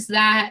happen is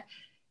that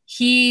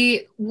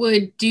he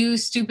would do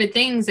stupid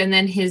things and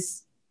then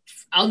his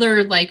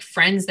other like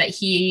friends that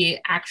he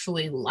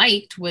actually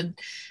liked would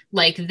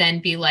like then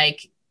be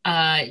like,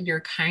 you're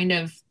kind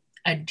of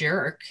a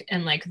jerk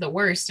and like the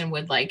worst, and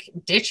would like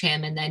ditch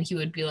him. And then he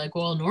would be like,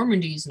 well,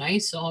 Normandy's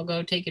nice, so I'll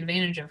go take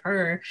advantage of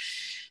her.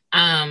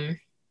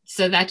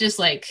 So that just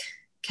like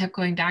kept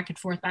going back and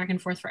forth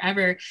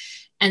forever.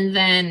 And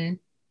then,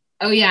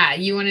 oh yeah,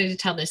 you wanted to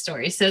tell this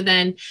story. So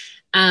then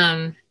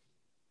I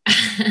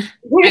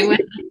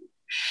went,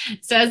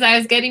 so as I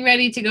was getting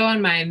ready to go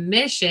on my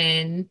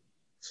mission,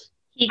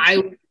 he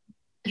came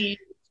to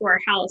our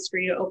house for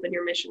you to open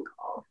your mission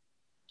call.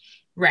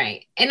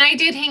 Right. And I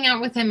did hang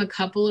out with him a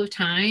couple of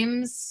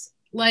times,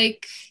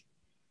 like,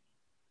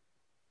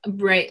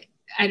 right.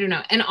 I don't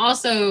know. And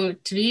also,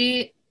 to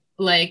be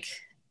like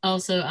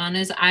also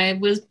honest, I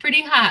was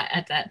pretty hot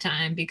at that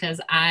time because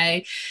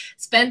I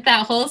spent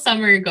that whole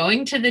summer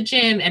going to the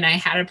gym and I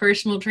had a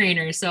personal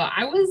trainer. So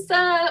I was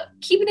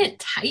keeping it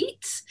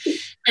tight.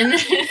 And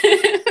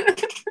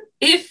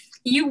if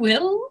you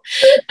will.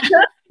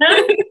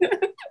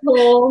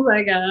 Oh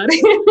my God.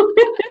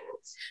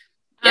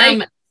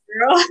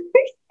 Girl.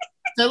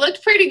 So it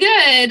looked pretty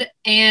good.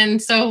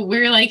 And so we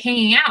were like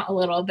hanging out a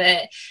little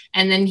bit.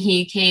 And then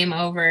he came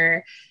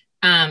over,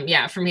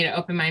 for me to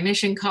open my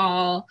mission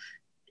call.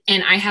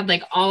 And I had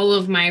like all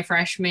of my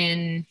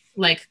freshman,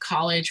 like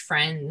college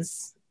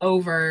friends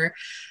over.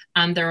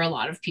 There were a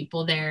lot of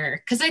people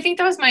there because I think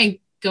that was my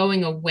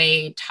going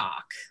away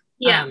talk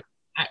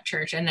at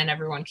church. And then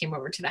everyone came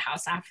over to the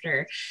house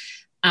after.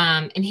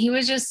 And he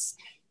was just,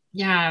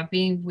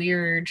 being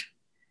weird.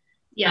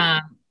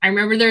 Yeah. I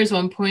remember there was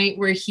one point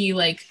where he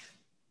like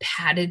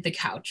patted the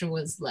couch and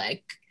was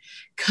like,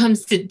 come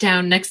sit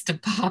down next to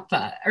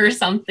Papa or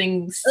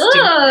something stupid.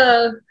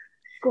 Ugh,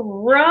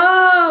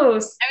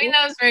 gross. I mean,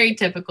 that was very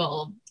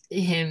typical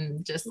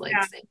him, just like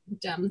saying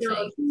dumb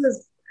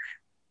things.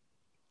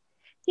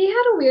 He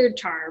had a weird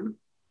charm.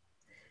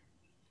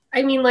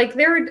 I mean, like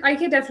I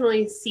could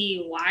definitely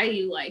see why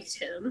you liked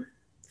him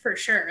for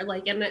sure.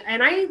 Like, and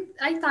I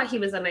thought he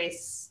was a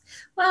nice,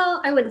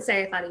 well, I wouldn't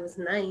say I thought he was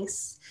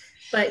nice,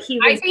 but he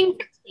was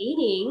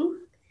entertaining.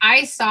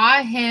 I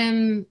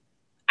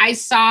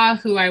saw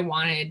who I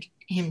wanted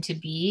him to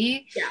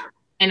be. Yeah.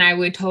 And I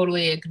would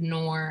totally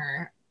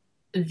ignore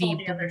the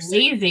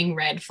blazing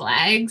red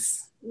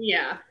flags.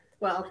 Yeah.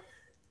 Well,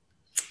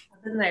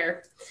 I've been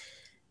there.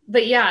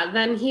 But yeah,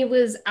 then he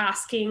was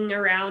asking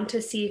around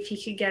to see if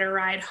he could get a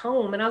ride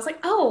home. And I was like,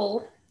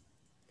 oh,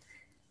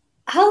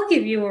 I'll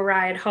give you a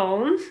ride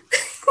home.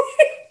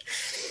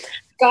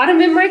 Got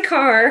him in my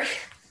car,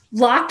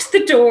 locked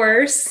the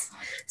doors,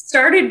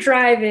 started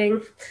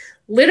driving,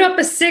 lit up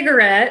a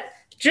cigarette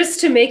just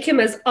to make him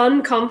as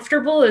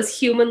uncomfortable as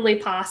humanly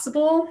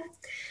possible.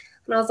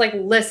 And I was like,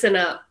 listen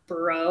up,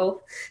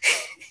 bro.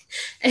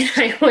 And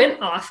I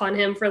went off on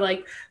him for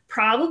like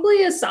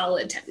probably a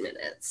solid 10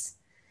 minutes.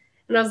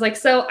 And I was like,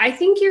 so I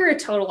think you're a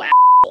total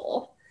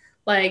asshole.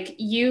 Like,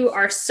 you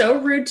are so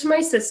rude to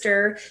my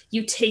sister.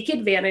 You take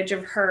advantage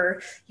of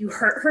her. You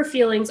hurt her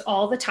feelings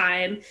all the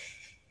time.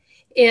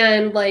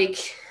 And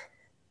like,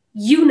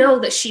 you know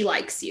that she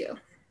likes you.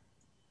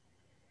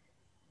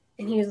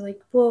 And he was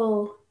like,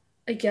 well,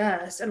 I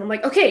guess. And I'm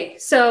like, okay,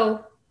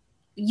 so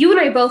you and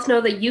I both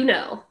know that you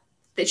know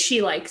that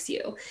she likes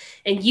you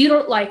and you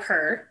don't like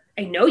her.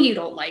 I know you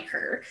don't like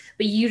her,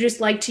 but you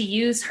just like to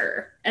use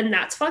her. And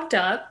that's fucked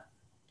up.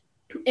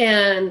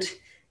 And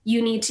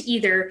you need to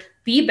either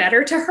be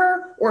better to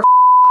her or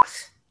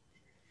off.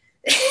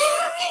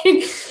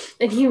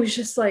 And he was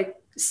just like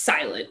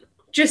silent.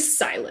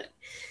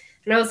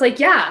 And I was like,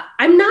 yeah,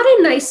 I'm not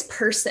a nice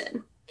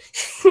person.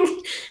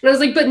 And I was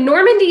like, but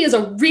Normandy is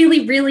a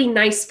really, really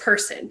nice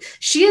person.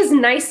 She is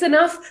nice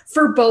enough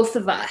for both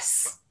of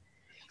us.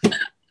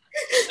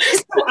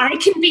 So I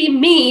can be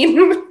mean.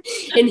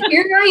 And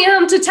here I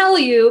am to tell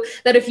you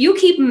that if you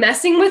keep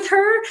messing with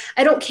her,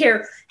 I don't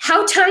care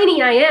how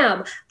tiny I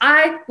am,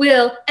 I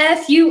will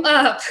F you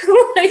up.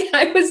 Like,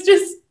 I was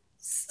just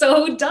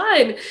so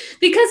done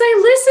because I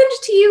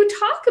listened to you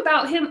talk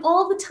about him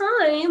all the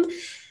time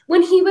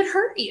when he would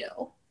hurt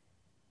you.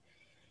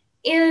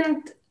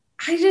 And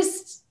I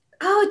just,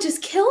 it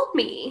just killed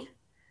me.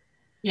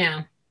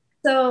 Yeah.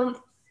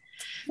 So,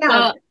 yeah.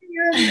 Well,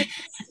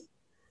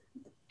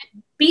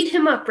 Beat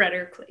him up, Red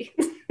Erkley.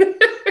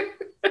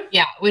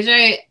 Yeah, which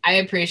I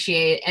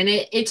appreciate. And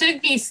it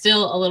took me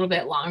still a little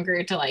bit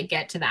longer to like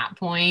get to that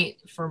point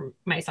for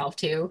myself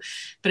too.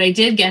 But I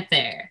did get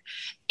there.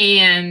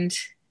 And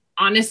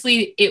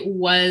honestly, it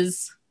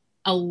was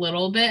a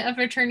little bit of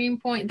a turning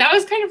point. That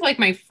was kind of like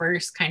my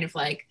first kind of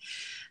like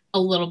a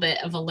little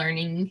bit of a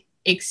learning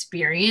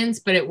experience,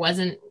 but it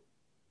wasn't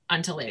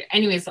until later.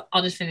 Anyways,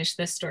 I'll just finish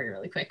this story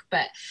really quick.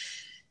 But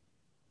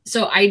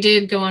so I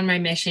did go on my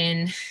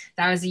mission.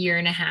 That was a year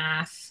and a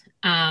half.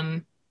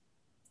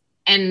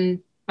 And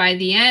by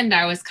the end,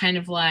 I was kind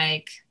of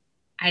like,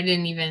 I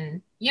didn't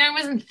even, I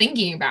wasn't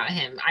thinking about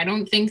him. I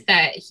don't think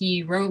that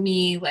he wrote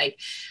me. Like,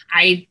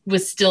 I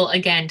was still,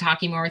 again,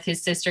 talking more with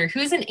his sister,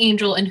 who's an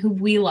angel and who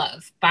we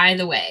love, by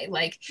the way.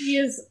 Like, he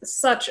is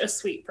such a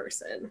sweet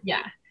person.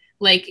 Yeah.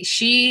 Like,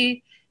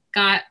 she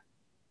got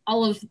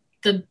all of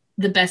the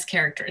best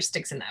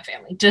characteristics in that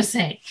family, just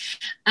saying.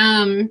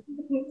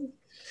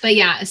 But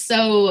yeah,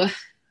 so...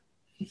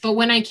 But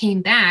when I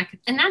came back,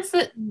 and that's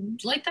the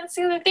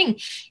other thing,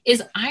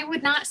 is I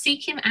would not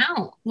seek him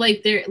out.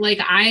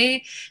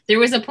 There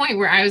was a point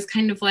where I was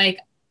kind of like,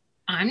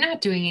 I'm not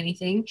doing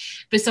anything.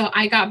 But so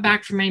I got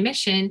back from my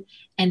mission,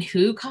 and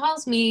who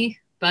calls me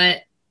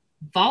but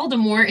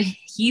Voldemort,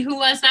 he who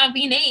must not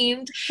be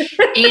named.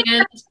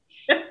 And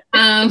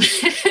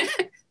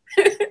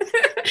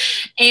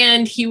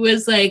and he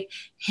was like,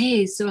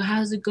 hey, so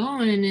how's it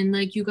going? And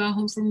like, you got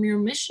home from your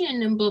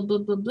mission and blah, blah,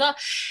 blah, blah.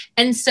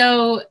 And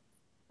so,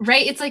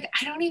 right, it's like,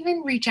 I don't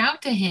even reach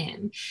out to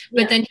him.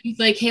 But then he's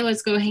like, hey,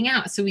 let's go hang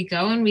out. So we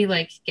go and we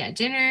like get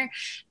dinner.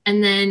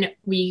 And then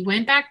we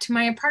went back to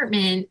my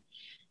apartment,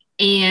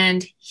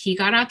 and he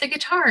got out the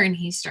guitar and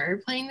he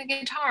started playing the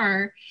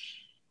guitar.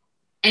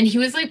 And he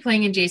was like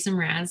playing a Jason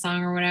Mraz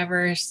song or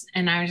whatever.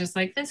 And I was just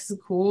like, this is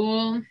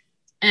cool.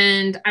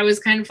 And I was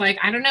kind of like,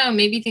 I don't know,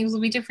 maybe things will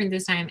be different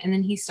this time. And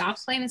then he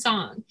stops playing the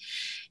song.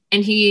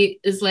 And he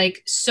is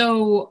like,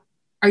 so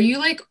are you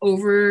like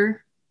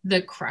over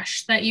the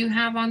crush that you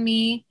have on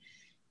me?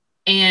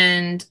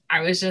 And I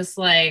was just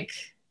like,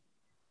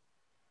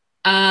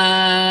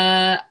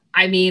 I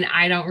mean,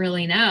 I don't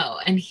really know.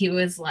 And he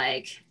was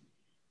like,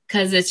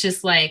 because it's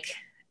just like,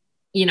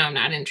 I'm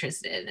not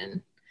interested.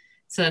 And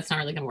so that's not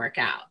really going to work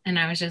out. And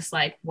I was just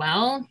like,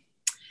 well,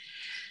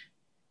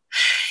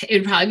 it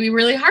would probably be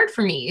really hard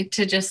for me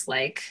to just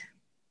like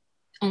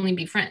only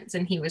be friends.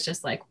 And he was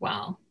just like,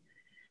 well,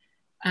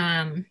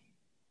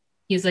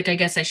 he was like, I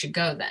guess I should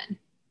go then.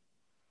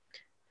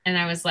 And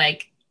I was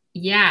like,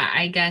 yeah,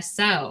 I guess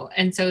so.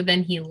 And so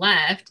then he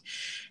left.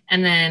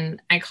 And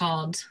then I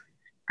called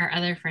our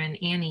other friend,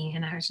 Annie,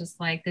 and I was just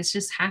like, this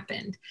just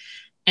happened.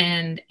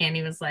 And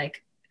Annie was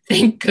like,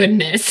 thank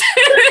goodness.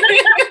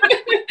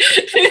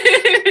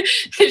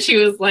 She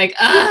was like,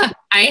 I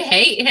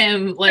hate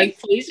him. Like,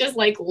 please just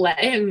like let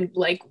him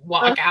like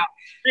walk out.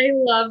 I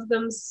love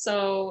them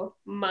so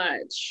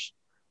much.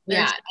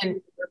 They're Yeah. And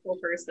a wonderful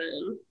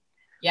person.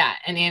 Yeah.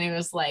 And Annie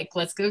was like,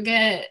 let's go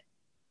get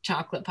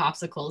chocolate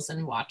popsicles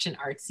and watch an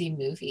artsy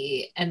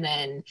movie. And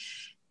then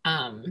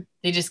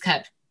they just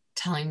kept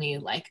telling me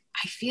like,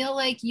 I feel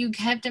like you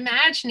kept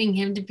imagining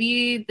him to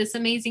be this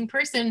amazing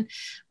person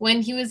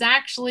when he was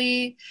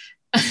actually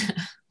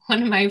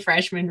one of my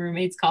freshman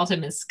roommates called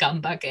him a scum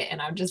bucket. And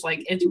I'm just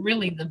like, it's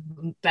really the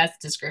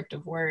best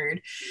descriptive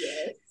word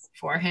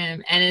for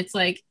him. And it's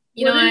like,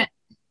 you know what?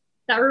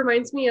 That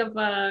reminds me of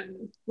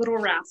Little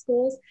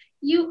Rascals.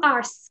 You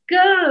are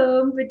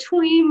scum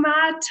between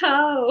my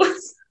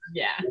toes.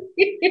 Yeah.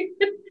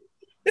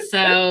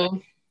 So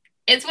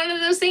it's one of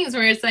those things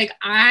where it's like,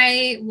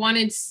 I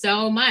wanted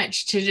so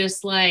much to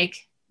just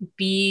like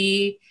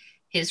be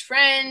his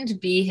friend,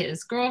 be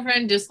his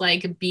girlfriend, just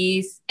like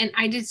be, and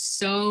I did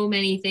so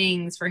many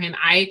things for him.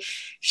 I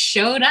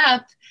showed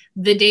up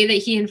the day that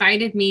he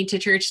invited me to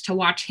church to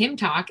watch him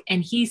talk,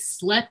 and he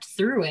slept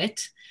through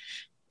it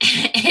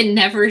and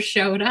never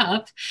showed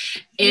up.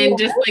 And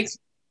just like,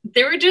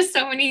 there were just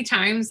so many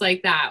times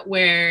like that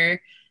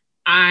where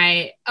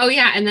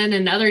and then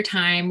another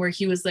time where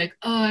he was like,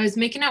 oh, I was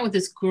making out with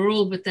this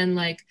girl, but then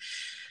like,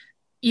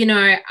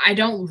 I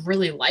don't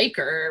really like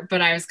her,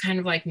 but I was kind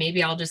of like,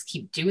 maybe I'll just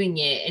keep doing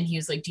it. And he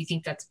was like, do you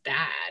think that's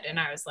bad? And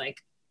I was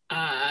like,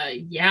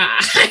 yeah,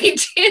 I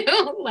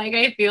do. Like,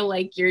 I feel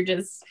like you're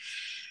just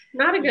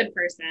not a good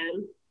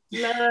person.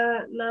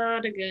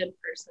 Not a good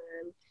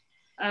person.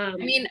 I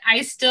mean,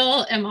 I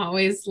still am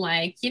always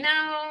like,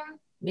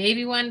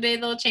 maybe one day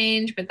they'll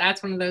change, but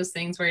that's one of those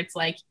things where it's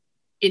like,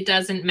 it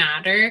doesn't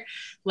matter.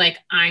 Like,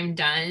 I'm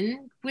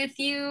done with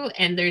you,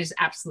 and there's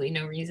absolutely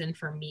no reason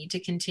for me to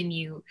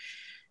continue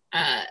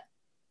at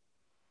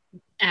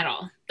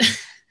all.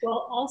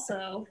 Well,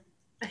 also,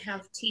 I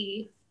have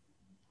tea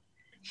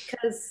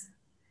because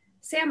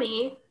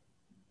Sammy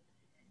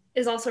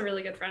is also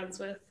really good friends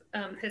with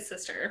his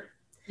sister.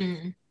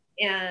 Mm-hmm.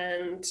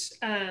 And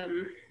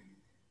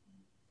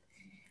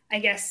I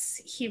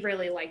guess he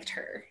really liked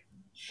her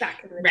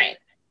back in the day. Right.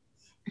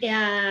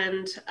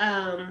 And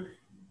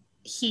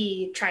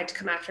he tried to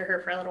come after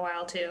her for a little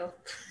while too.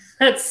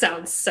 That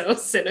sounds so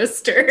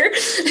sinister.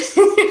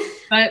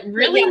 but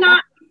really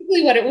not.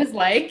 Basically what it was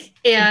like.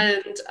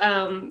 And,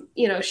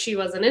 she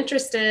wasn't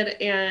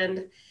interested.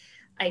 And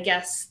I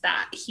guess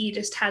that he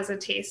just has a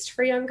taste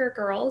for younger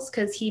girls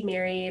because he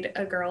married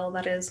a girl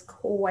that is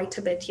quite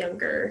a bit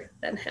younger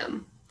than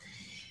him.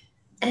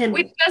 And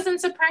which doesn't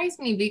surprise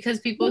me because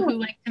people who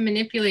like to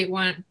manipulate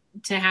want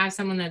to have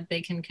someone that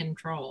they can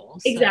control.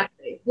 So.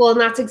 Exactly. Well,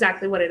 and that's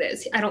exactly what it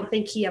is. I don't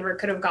think he ever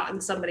could have gotten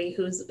somebody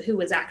who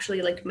was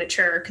actually like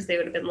mature because they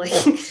would have been like,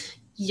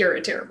 you're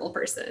a terrible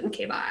person.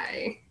 Okay,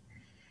 bye.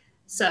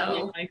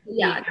 So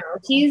no,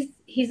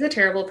 he's a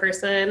terrible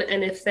person.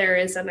 And if there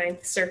is a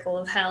ninth circle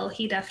of hell,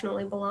 he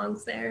definitely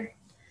belongs there.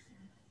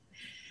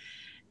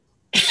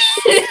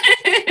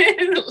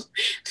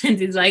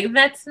 Lindsay's like,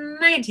 that's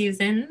my 2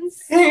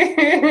 cents.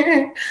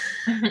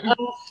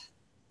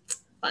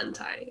 Fun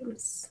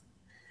times.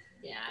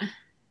 Yeah.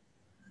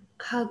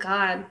 Oh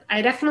God.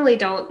 I definitely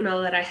don't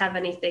know that I have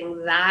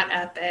anything that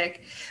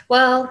epic.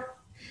 Well,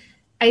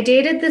 I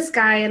dated this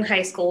guy in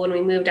high school when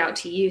we moved out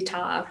to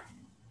Utah.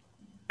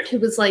 He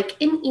was like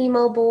an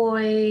emo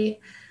boy.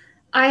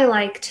 I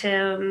liked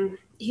him.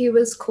 He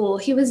was cool.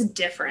 He was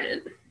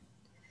different.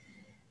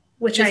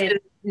 Which this is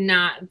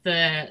not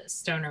the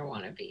stoner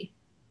wannabe.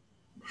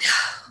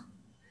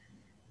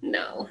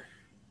 No.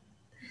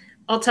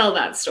 I'll tell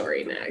that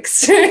story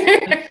next.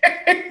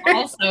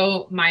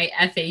 Also, my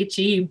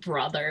FHE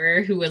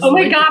brother who was... Oh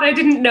my God, I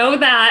didn't know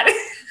that.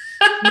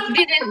 You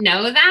didn't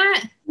know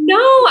that? No,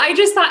 I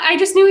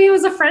just knew he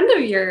was a friend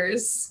of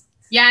yours.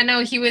 Yeah,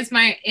 no, he was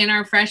in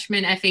our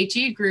freshman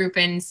FHE group.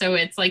 And so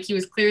it's like he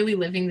was clearly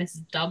living this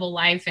double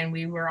life. And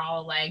we were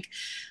all like,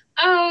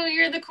 oh,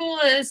 you're the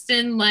coolest.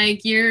 And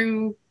like,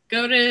 you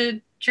go to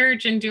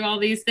church and do all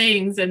these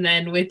things. And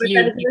then then he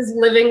was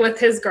living with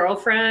his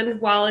girlfriend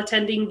while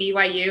attending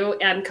BYU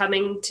and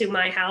coming to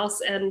my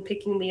house and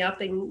picking me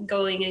up and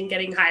going and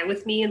getting high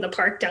with me in the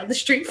park down the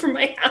street from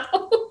my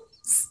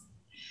house.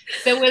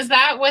 So was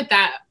that what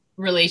that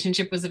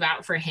relationship was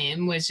about for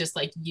him, was just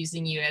like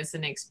using you as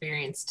an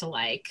experience to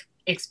like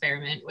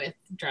experiment with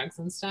drugs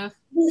and stuff?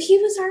 Well, he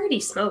was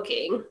already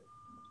smoking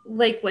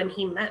like when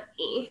he met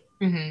me.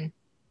 Mm-hmm.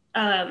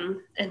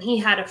 And he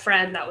had a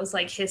friend that was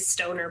like his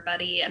stoner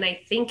buddy, and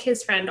I think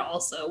his friend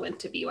also went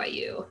to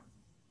BYU.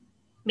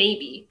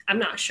 Maybe, I'm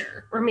not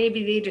sure, or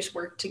maybe they just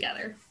worked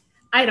together.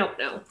 I don't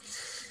know,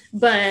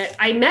 but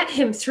I met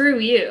him through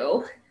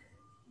you.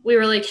 We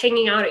were like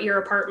hanging out at your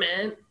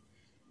apartment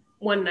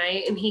one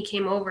night, and he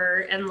came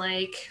over, and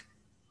like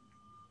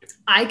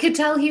I could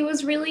tell he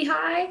was really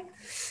high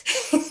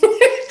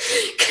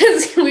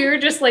because we were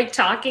just like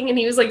talking, and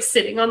he was like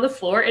sitting on the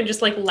floor and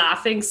just like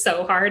laughing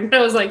so hard, and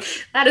I was like,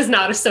 that is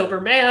not a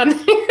sober man.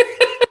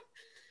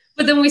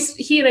 But then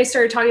he and I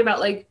started talking about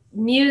like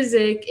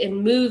music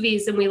and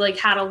movies, and we like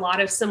had a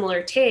lot of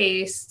similar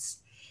tastes.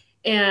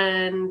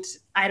 And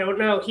I don't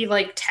know, he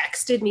like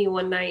texted me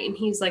one night and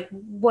he's like,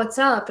 what's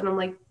up? And I'm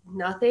like,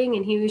 nothing.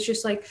 And he was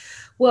just like,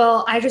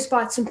 well, I just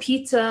bought some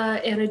pizza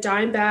and a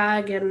dime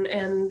bag,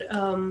 and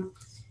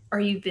are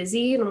you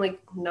busy? And I'm like,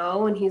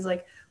 no. And he's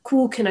like,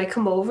 cool, can I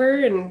come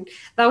over? And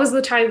that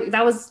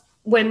was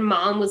when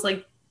mom was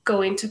like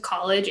going to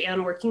college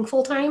and working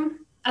full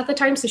time at the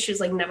time, so she was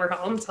like never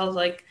home. So I was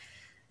like,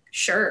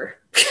 sure.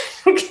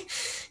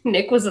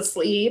 Nick was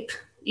asleep,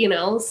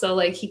 so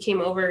like he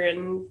came over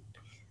and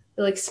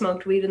we like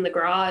smoked weed in the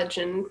garage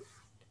and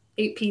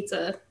ate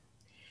pizza.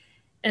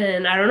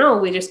 And I don't know,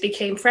 we just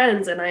became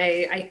friends, and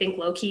I think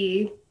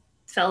low-key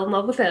fell in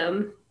love with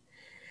him.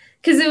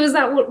 Because it was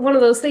that one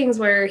of those things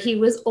where he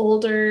was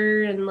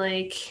older and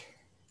like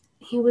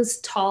he was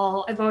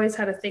tall. I've always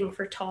had a thing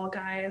for tall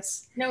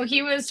guys. No,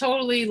 he was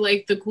totally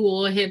like the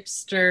cool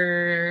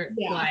hipster.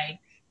 Yeah. Like,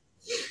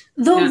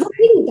 though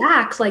looking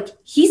back, like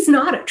he's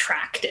not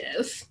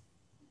attractive.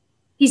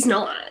 He's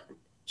not.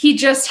 He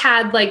just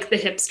had like the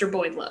hipster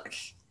boy look.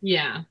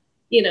 Yeah.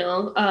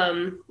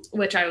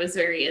 Which I was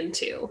very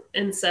into.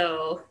 And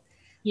so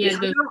he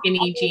had those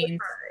skinny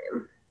jeans.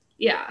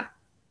 Yeah.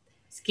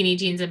 Skinny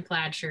jeans and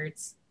plaid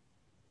shirts.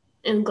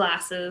 And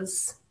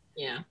glasses.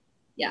 Yeah.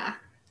 Yeah.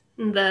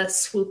 And the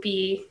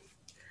swoopy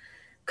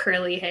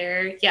curly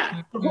hair.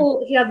 Yeah.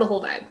 Mm-hmm. He had the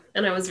whole vibe,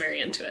 and I was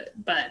very into it.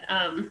 But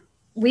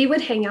we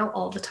would hang out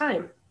all the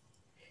time.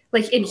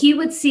 Like, and he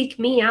would seek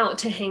me out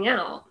to hang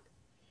out.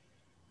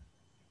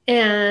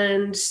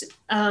 And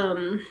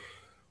I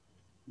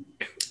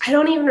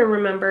don't even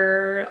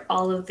remember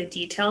all of the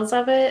details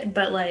of it,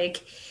 but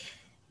like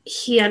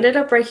he ended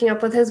up breaking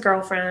up with his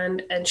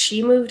girlfriend, and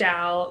she moved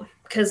out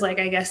because like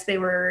I guess they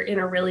were in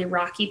a really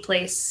rocky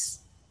place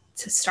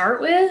to start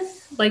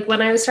with, like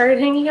when I started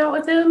hanging out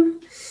with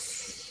him.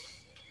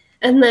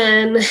 And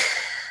then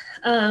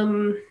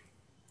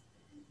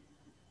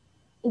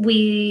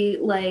we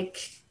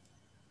like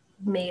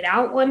made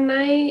out one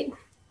night,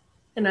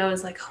 and I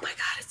was like, oh my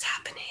God, it's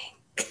happening.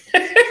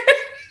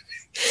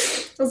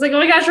 I was like, oh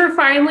my gosh, we're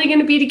finally going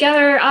to be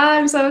together.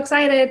 I'm so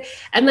excited.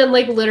 And then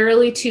like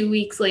literally 2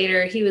 weeks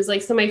later, he was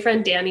like, so my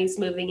friend Danny's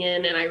moving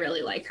in and I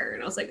really like her.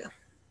 And I was like,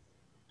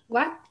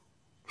 what?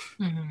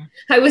 Mm-hmm.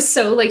 I was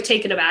so like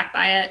taken aback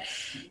by it.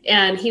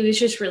 And he was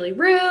just really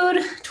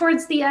rude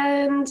towards the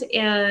end.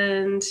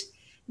 And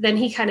then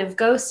he kind of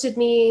ghosted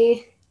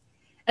me.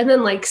 And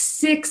then like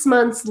 6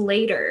 months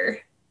later,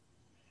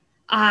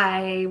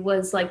 I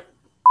was like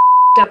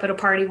up at a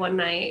party one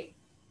night,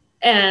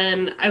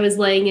 and I was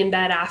laying in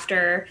bed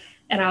after,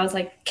 and I was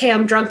like, okay,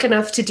 I'm drunk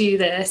enough to do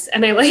this.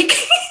 And I like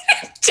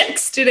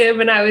texted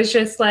him, and I was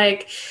just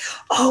like,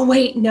 oh,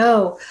 wait,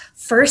 no.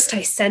 First,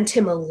 I sent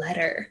him a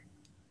letter.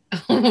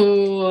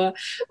 Oh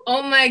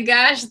my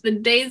gosh, the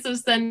days of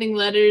sending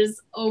letters.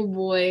 Oh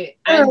boy,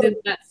 I did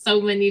that so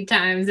many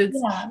times.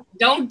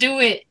 Don't do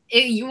it.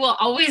 You will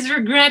always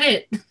regret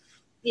it.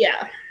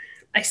 Yeah.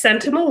 I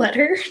sent him a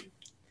letter,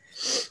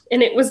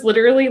 and it was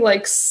literally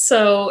like,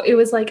 so it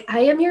was like,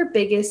 I am your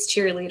biggest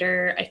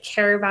cheerleader. I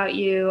care about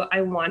you.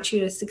 I want you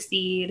to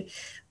succeed.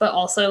 But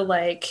also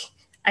like,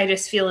 I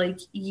just feel like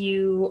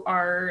you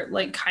are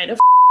like kind of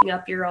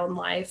up your own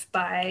life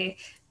by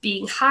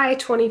being high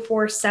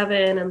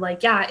 24/7, and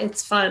like, yeah,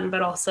 it's fun,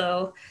 but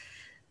also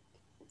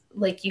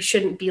like you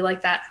shouldn't be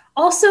like that.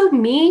 Also,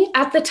 me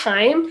at the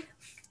time,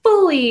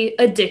 fully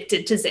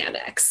addicted to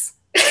Xanax.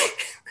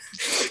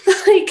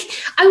 Like,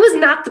 I was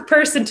not the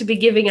person to be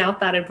giving out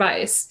that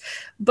advice,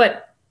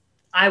 but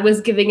I was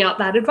giving out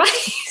that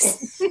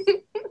advice.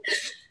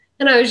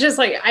 And I was just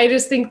like, I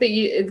just think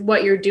that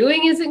what you're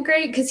doing isn't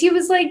great, because he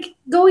was like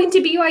going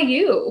to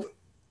BYU.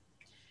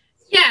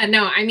 Yeah,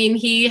 no, I mean,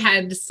 he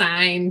had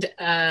signed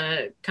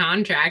a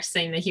contract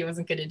saying that he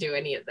wasn't going to do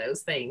any of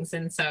those things.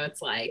 And so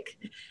it's like,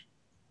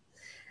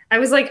 I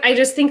was like, I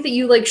just think that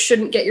you like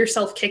shouldn't get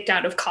yourself kicked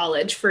out of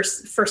college for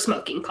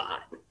smoking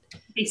pot.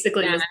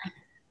 Basically, was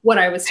what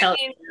I was telling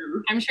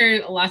him. I'm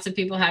sure lots of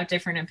people have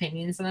different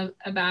opinions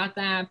about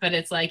that, but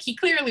it's like, he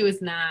clearly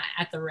was not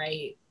at the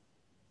right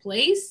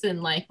place,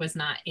 and like was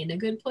not in a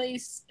good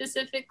place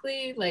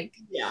specifically. Like,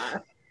 yeah.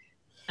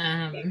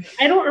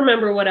 I don't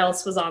remember what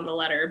else was on the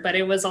letter, but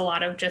it was a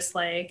lot of just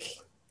like,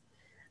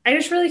 I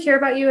just really care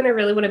about you, and I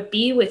really want to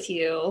be with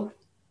you.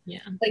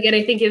 Yeah. Like, and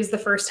I think it was the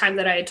first time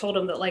that I had told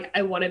him that like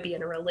I want to be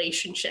in a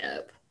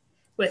relationship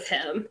with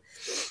him.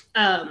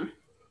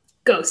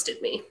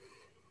 Ghosted me.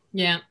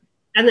 Yeah.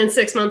 And then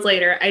 6 months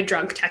later, I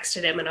drunk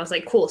texted him, and I was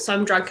like, cool, so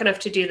I'm drunk enough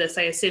to do this.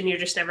 I assume you're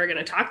just never going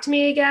to talk to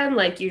me again.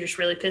 Like, you're just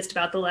really pissed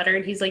about the letter.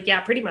 And he's like,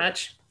 yeah, pretty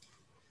much.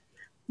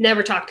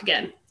 Never talked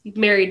again.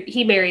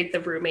 He married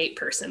the roommate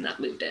person that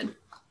moved in.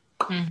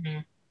 Mm-hmm.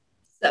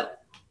 So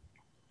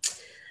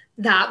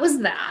that was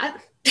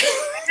that. I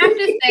have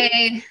to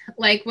say,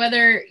 like,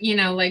 whether, you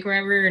know, like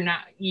wherever or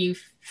not you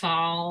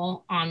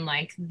fall on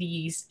like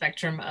the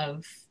spectrum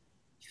of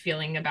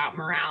feeling about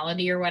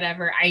morality or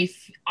whatever, I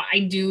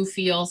do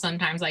feel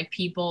sometimes like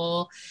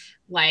people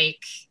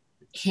like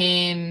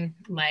him,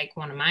 like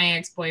one of my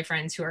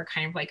ex-boyfriends, who are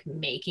kind of like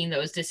making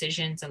those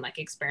decisions and like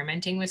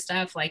experimenting with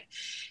stuff, like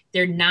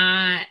they're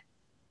not,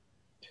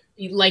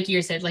 like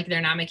you said, like they're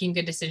not making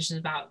good decisions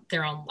about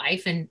their own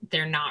life, and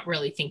they're not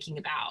really thinking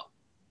about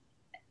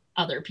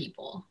other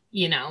people,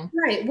 you know?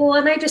 Right. Well,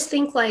 and I just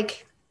think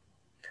like,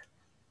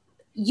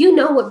 you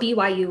know what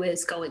BYU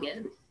is going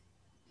in.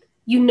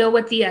 You know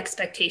what the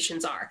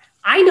expectations are.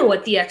 I know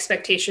what the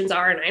expectations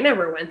are, and I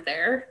never went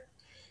there.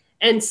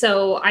 And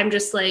so I'm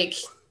just like,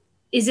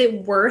 is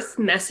it worth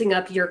messing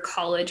up your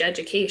college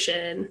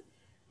education,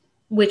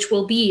 which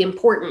will be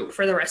important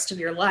for the rest of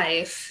your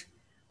life,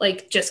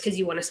 like just because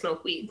you want to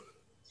smoke weed?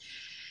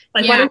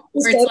 Like, why don't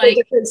you just go to a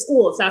different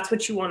school if that's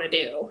what you want to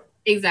do?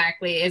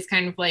 Exactly. It's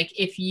kind of like,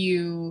 if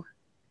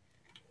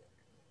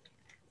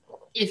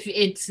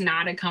it's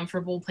not a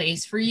comfortable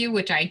place for you,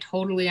 which I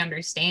totally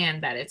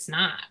understand that it's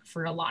not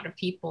for a lot of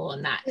people,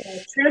 and that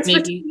transfer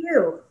maybe, to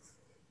you.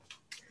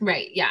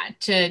 Right. Yeah.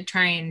 To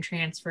try and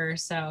transfer.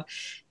 So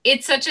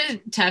it's such a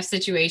tough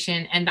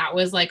situation. And that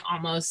was like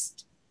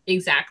almost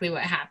exactly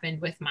what happened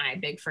with my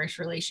big first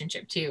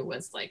relationship too,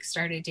 was like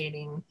started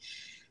dating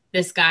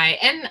this guy.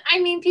 And I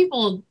mean,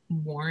 people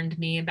warned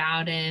me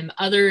about him.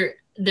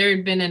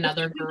 There'd been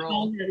another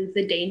girl.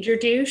 The danger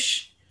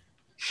douche.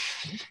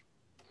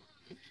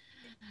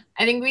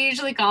 I think we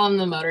usually call him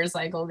the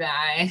motorcycle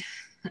guy.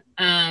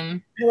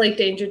 I like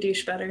danger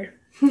douche better.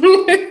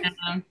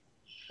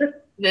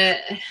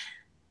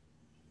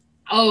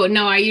 Oh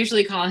no, I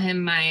usually call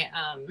him my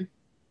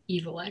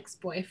evil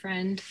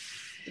ex-boyfriend.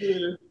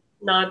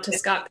 Nod to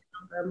Scott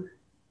Pilgrim.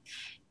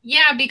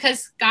 Yeah,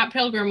 because Scott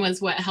Pilgrim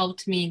was what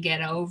helped me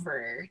get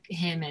over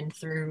him and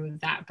through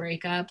that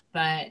breakup.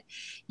 But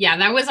yeah,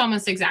 that was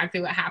almost exactly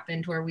what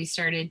happened, where we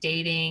started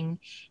dating.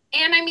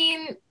 And I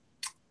mean,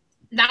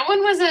 that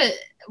one was a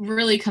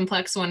really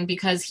complex one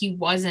because he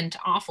wasn't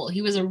awful.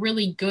 He was a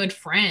really good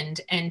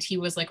friend, and he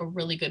was like a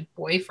really good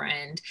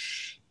boyfriend.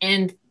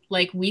 And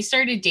like, we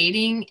started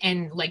dating,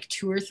 and like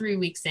 2 or 3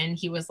 weeks in,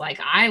 he was like,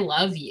 I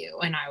love you.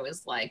 And I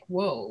was like,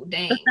 whoa,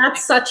 dang. But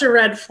that's such a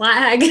red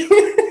flag.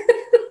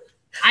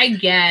 I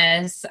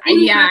guess.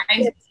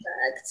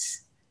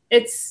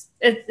 It's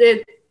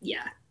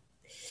yeah.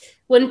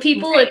 When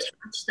people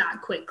attach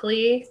that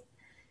quickly,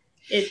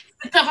 It's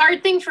The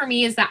hard thing for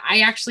me is that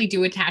I actually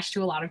do attach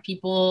to a lot of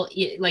people,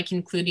 like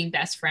including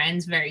best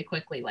friends, very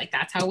quickly. Like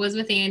that's how it was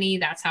with Annie.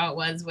 That's how it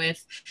was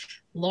with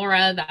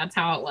Laura. That's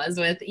how it was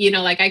with,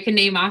 like I can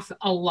name off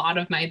a lot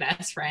of my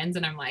best friends.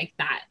 And I'm like,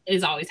 that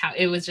is always how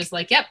it was, just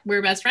like, yep,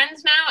 we're best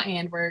friends now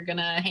and we're going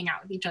to hang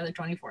out with each other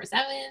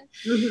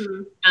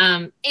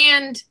 24/7.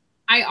 And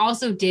I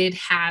also did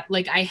have,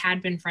 like, I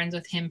had been friends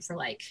with him for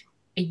like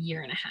a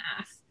year and a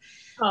half.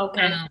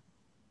 okay.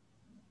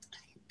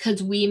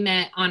 Because we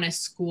met on a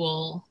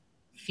school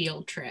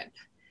field trip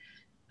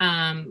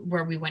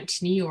where we went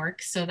to New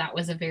York. So that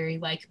was a very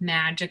like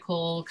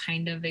magical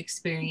kind of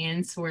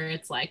experience where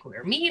it's like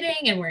we're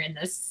meeting and we're in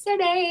the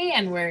city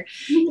and we're,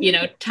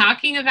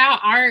 talking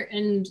about art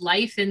and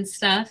life and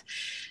stuff.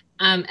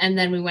 And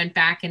then we went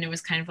back and it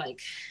was kind of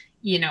like,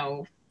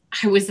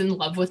 I was in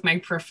love with my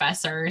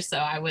professor. So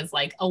I was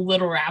like a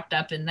little wrapped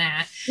up in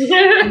that.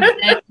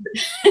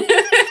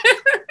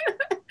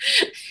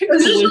 It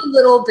was just a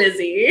little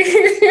busy.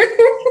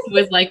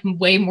 Was like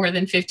way more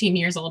than 15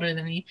 years older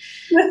than me.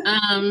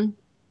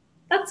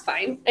 That's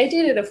fine. I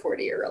dated a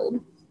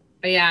 40-year-old.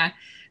 But yeah.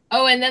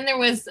 Oh, and then there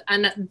was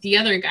the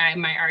other guy,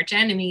 my arch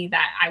enemy,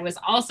 that I was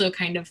also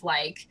kind of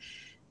like,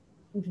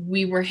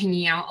 we were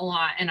hanging out a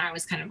lot and I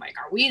was kind of like,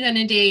 are we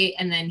gonna date?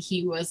 And then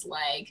he was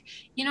like,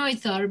 I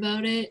thought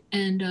about it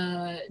and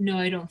no,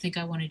 I don't think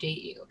I want to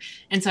date you.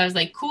 And so I was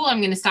like, cool,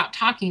 I'm gonna stop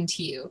talking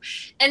to you.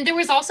 And there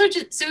was also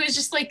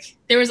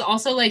there was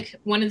also like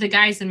one of the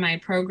guys in my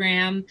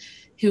program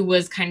who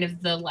was kind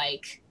of the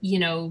like,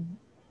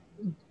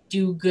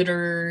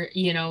 do-gooder,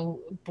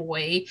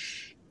 boy.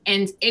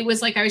 And it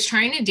was like I was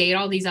trying to date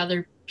all these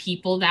other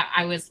people that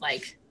I was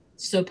like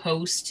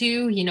supposed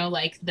to,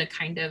 like the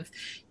kind of,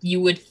 you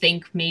would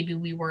think maybe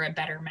we were a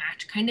better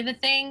match kind of a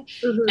thing.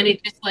 And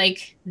it just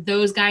like,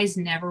 those guys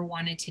never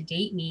wanted to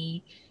date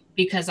me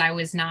because I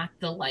was not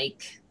the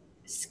like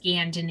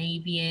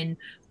Scandinavian,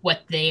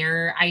 what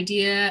their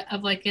idea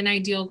of like an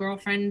ideal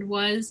girlfriend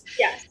was.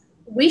 Yes.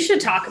 We should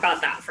talk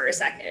about that for a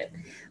second.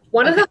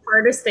 One of the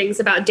hardest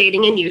things about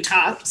dating in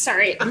Utah,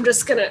 sorry, I'm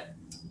just going to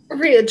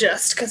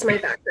readjust because my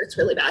back hurts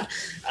really bad.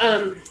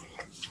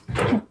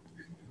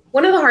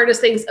 One of the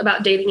hardest things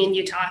about dating in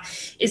Utah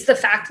is the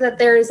fact that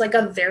there is like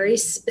a very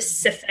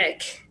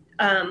specific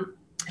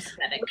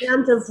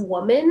brand of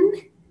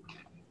woman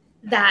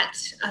that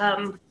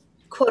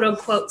quote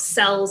unquote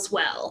sells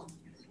well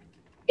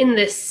in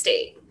this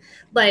state.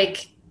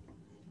 Like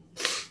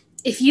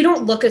if you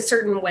don't look a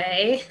certain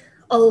way,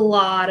 a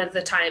lot of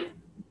the time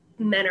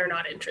men are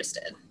not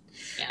interested.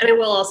 Yeah. And I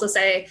will also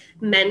say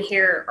men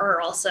here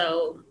are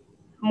also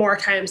more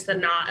times than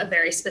not a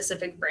very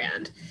specific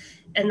brand.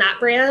 And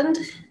that brand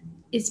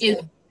is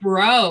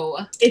bro.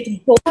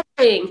 It's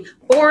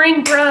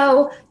boring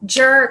bro,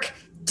 jerk,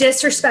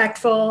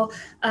 disrespectful,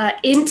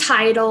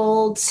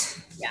 entitled.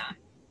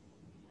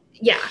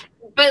 Yeah.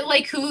 But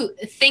like who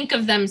think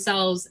of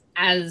themselves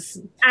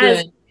as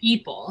good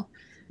people.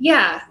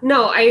 Yeah.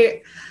 No,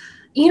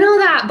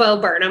 that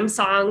Bo Burnham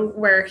song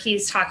where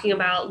he's talking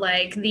about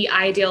like the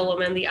ideal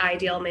woman, the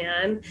ideal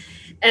man,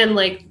 and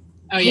like,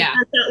 oh yeah,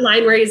 that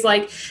line where he's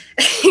like,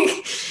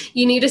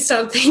 you need to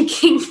stop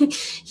thinking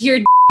your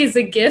is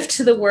a gift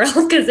to the world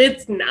because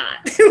it's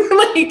not.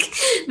 Like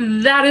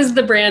that is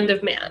the brand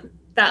of man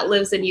that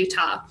lives in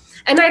Utah.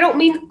 And I don't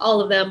mean all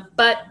of them,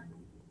 but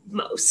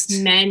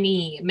most.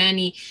 Many.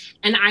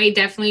 And I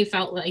definitely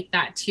felt like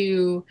that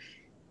too.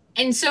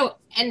 And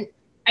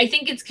I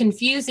think it's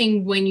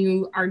confusing when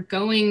you are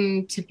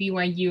going to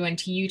BYU and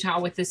to Utah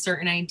with a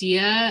certain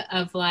idea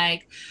of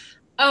like,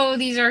 oh,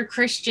 these are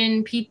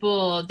Christian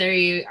people.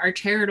 They are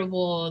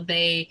charitable.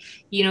 They,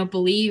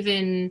 believe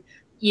in,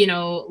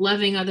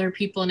 loving other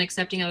people and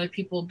accepting other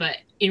people. But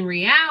in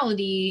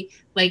reality,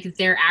 like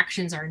their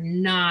actions are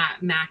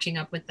not matching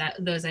up with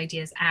those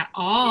ideas at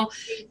all.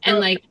 And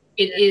like,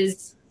 it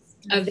is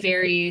a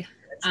very,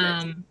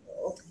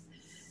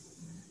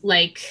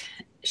 like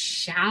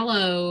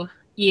shallow,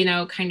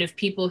 kind of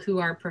people who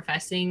are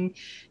professing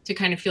to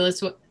kind of feel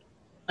this,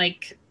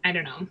 like, I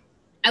don't know,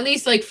 at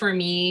least like for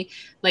me,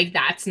 like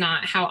that's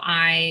not how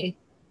I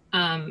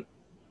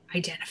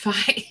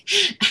identify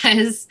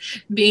as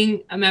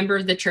being a member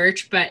of the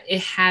church, but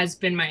it has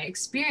been my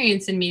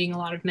experience in meeting a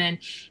lot of men.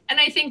 And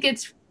I think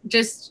it's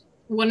just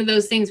one of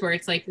those things where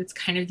it's like, it's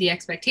kind of the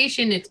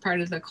expectation, it's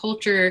part of the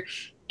culture,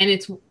 and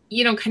it's,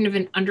 kind of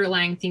an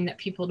underlying thing that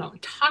people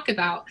don't talk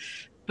about.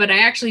 But I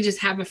actually just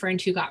have a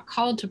friend who got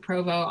called to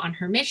Provo on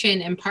her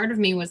mission. And part of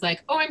me was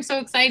like, oh, I'm so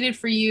excited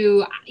for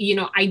you.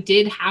 I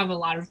did have a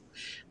lot of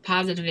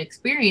positive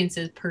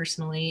experiences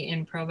personally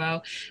in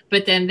Provo,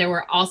 but then there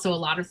were also a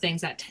lot of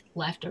things that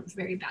left a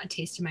very bad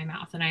taste in my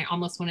mouth. And I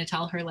almost want to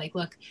tell her like,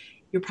 look,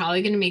 you're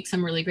probably going to make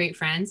some really great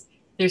friends.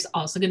 There's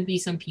also going to be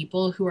some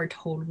people who are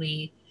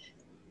totally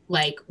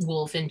like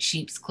wolf in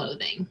sheep's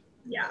clothing.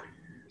 Yeah.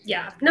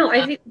 No,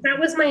 I think that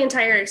was my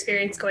entire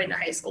experience going to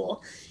high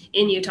school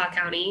in Utah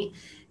County.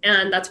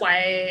 And that's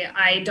why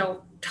I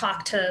don't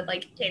talk to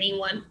like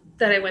anyone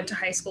that I went to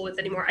high school with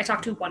anymore. I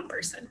talk to one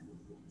person.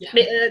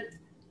 Yeah.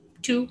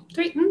 2,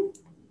 3.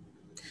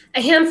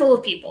 a handful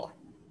of people.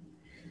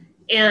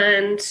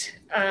 And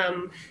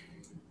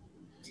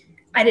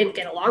I didn't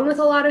get along with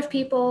a lot of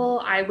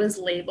people. I was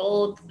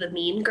labeled the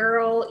mean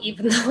girl,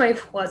 even though I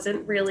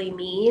wasn't really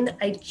mean.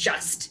 I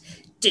just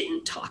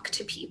didn't talk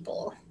to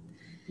people.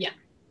 Yeah.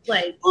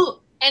 Like,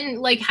 well, and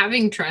like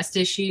having trust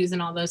issues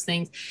and all those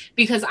things,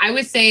 because I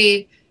would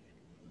say,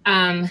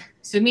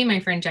 so me and my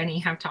friend Jenny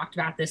have talked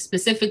about this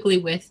specifically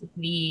with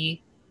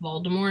the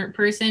Voldemort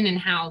person and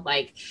how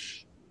like,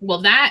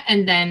 well, that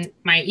and then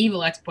my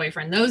evil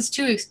ex-boyfriend, those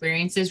two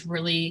experiences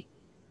really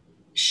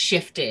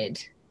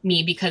shifted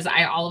me, because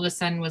I all of a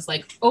sudden was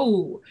like,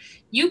 oh,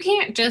 you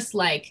can't just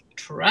like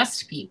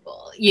trust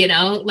people, you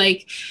know,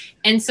 like,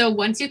 and so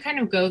once you kind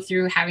of go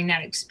through having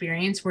that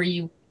experience where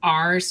you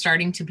are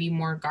starting to be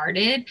more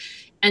guarded,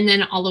 and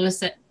then all of a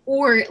sudden,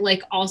 or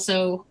like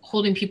also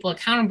holding people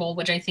accountable,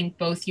 which I think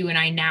both you and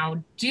I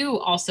now do,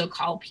 also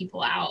call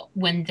people out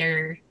when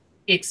they're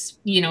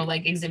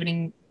like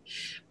exhibiting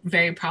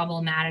very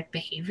problematic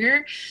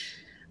behavior,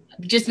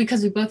 just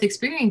because we both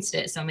experienced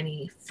it so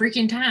many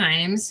freaking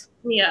times.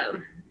 Yeah.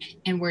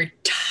 And we're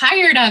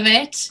tired of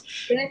it.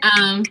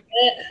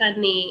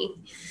 Honey.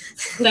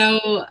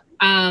 So,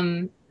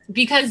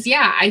 because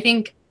yeah, I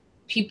think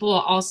people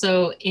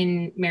also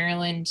in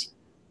Maryland,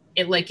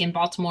 like in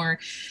Baltimore,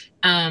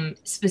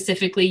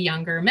 specifically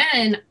younger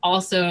men,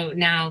 also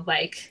now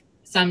like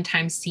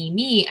sometimes see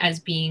me as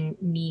being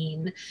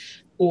mean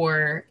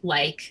or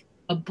like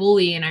a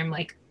bully. And I'm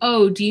like,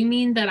 oh, do you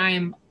mean that I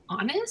am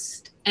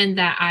honest and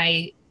that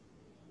I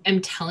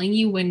am telling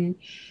you when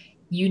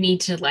you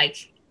need to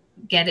like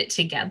get it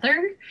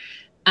together?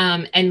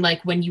 And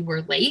like when you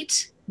were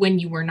late, when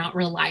you were not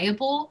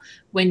reliable,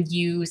 when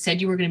you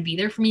said you were going to be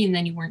there for me and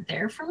then you weren't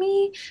there for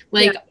me,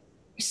 like, yeah.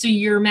 So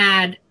you're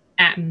mad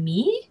at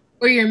me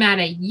or you're mad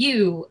at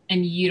you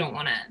and you don't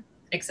want to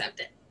accept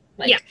it?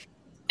 Like, yeah.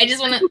 I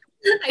just want to.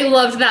 I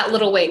loved that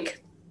little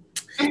wink.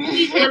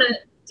 You want to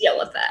deal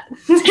with that.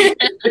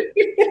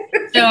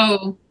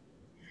 So,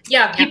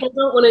 yeah, people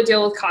don't want to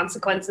deal with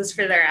consequences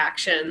for their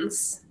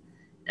actions.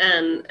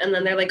 And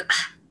then they're like,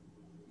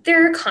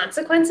 there are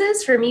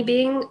consequences for me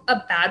being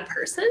a bad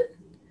person?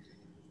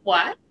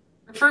 What?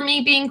 For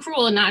me being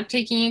cruel and not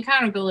taking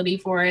accountability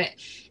for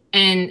it.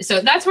 And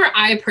so that's where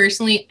I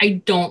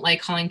don't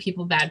like calling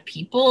people bad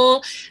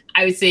people.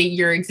 I would say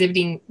you're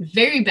exhibiting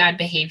very bad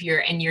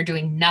behavior and you're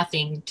doing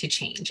nothing to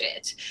change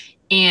it.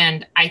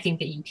 And I think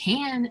that you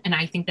can, and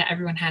I think that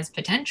everyone has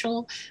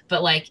potential,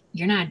 but like,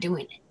 you're not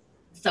doing it.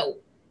 So,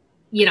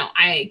 you know,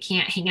 I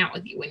can't hang out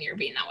with you when you're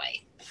being that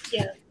way.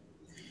 Yeah.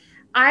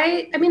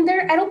 I mean,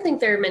 I don't think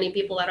there are many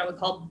people that I would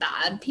call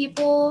bad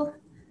people.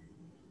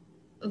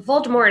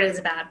 Voldemort is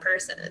a bad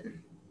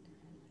person.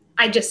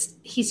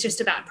 He's just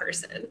a bad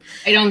person.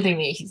 I don't think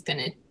that he's going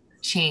to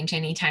change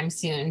anytime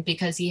soon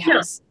because he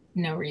has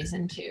no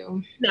reason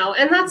to. No,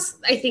 and that's,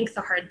 I think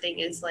the hard thing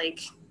is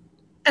like,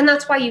 and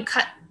that's why you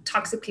cut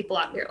toxic people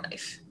out of your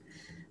life.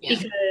 Yeah.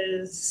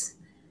 Because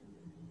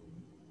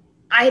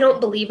I don't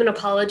believe in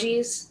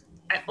apologies.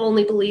 I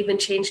only believe in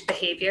changed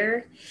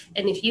behavior.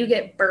 And if you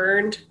get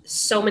burned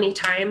so many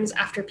times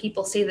after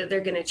people say that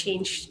they're going to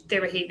change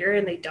their behavior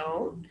and they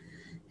don't,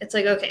 it's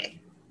like, okay,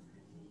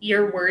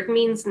 your word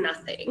means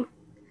nothing.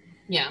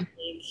 Yeah.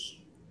 Like,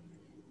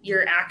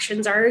 your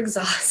actions are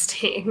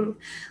exhausting.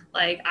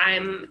 Like,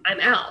 I'm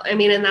out. I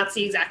mean, and that's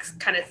the exact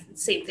kind of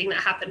same thing that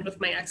happened with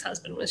my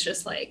ex-husband, was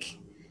just like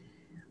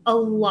a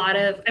lot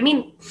of, I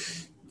mean,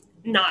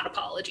 not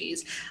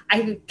apologies.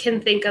 I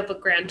can think of a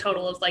grand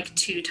total of like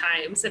 2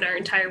 times in our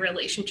entire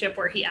relationship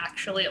where he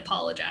actually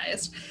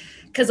apologized.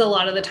 Because a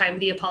lot of the time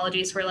the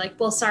apologies were like,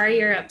 well, sorry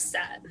you're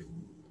upset.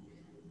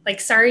 Like,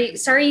 sorry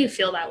you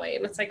feel that way.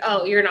 And it's like,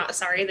 oh, you're not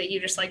sorry that you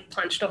just like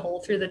punched a hole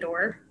through the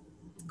door?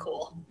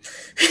 Cool.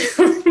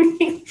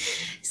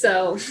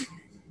 So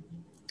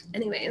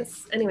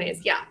anyways,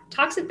 yeah,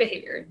 toxic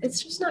behavior.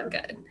 It's just not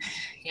good.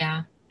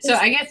 Yeah. So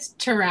I guess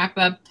to wrap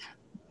up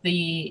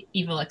the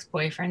evil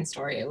ex-boyfriend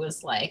story, it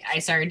was like I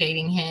started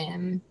dating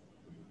him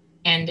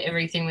and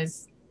everything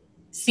was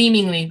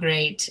seemingly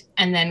great.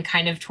 And then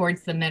kind of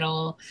towards the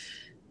middle,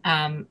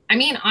 I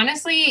mean,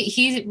 honestly,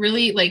 he's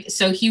really like,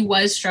 so he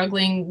was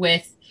struggling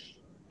with,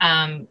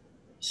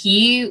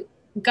 he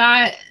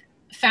got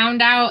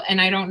found out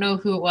and I don't know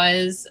who it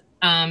was,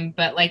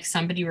 but like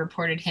somebody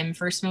reported him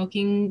for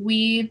smoking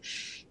weed.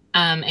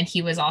 And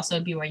he was also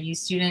a BYU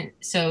student.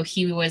 So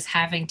he was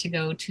having to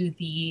go to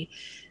the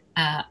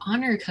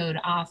honor code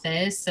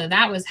office. So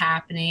that was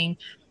happening.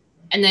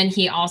 And then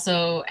he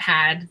also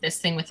had this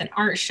thing with an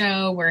art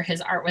show where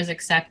his art was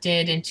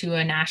accepted into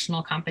a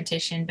national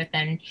competition, but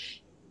then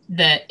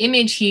the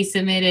image he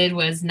submitted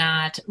was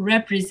not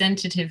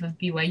representative of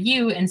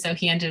BYU. And so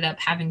he ended up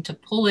having to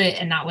pull it.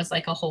 And that was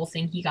like a whole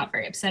thing he got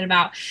very upset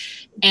about.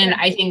 And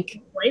I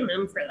think blame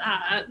him for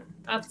that.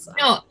 That's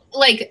no,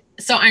 like,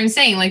 so I'm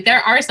saying like,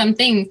 there are some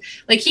things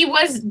like he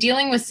was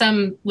dealing with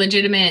some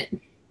legitimate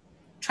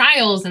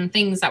trials and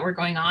things that were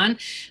going on.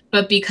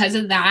 But because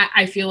of that,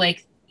 I feel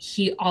like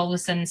he all of a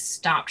sudden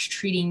stopped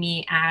treating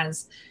me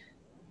as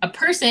a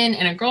person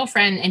and a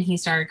girlfriend, and he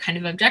started kind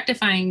of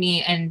objectifying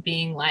me and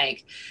being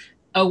like,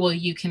 oh, well,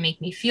 you can make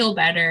me feel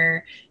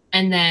better.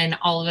 And then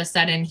all of a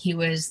sudden he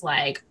was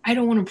like, I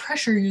don't want to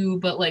pressure you,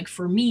 but like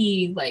for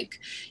me, like,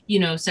 you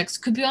know, sex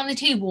could be on the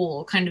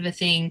table kind of a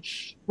thing.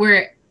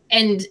 Where,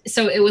 and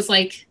so it was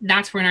like,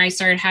 that's when I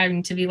started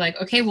having to be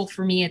like, okay, well,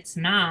 for me, it's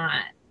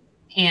not.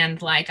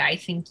 And like, I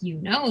think you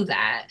know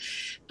that.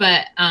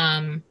 But,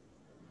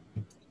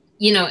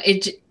 you know,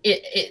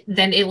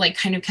 then it like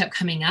kind of kept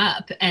coming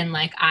up. And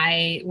like,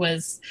 I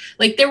was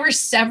like, there were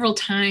several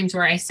times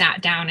where I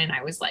sat down and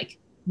I was like,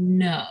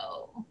 no.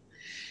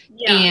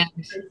 Yeah.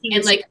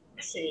 And like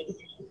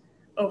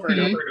over and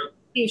over and over.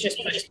 He was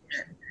just pushing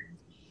there.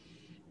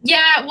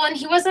 Yeah, well, and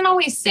he wasn't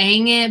always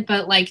saying it,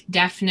 but like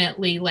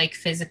definitely like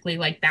physically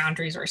like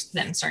boundaries were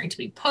then starting to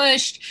be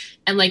pushed.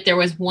 And like there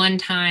was one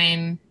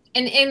time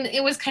and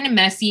it was kind of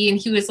messy and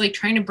he was like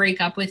trying to break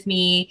up with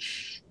me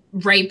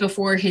right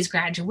before his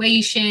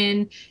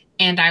graduation.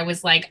 And I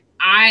was like,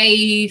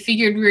 I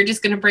figured we were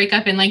just going to break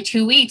up in like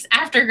 2 weeks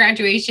after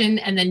graduation.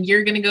 And then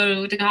you're going to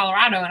go to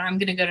Colorado and I'm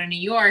going to go to New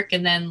York.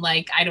 And then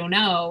like, I don't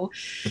know.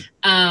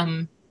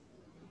 And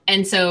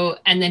so,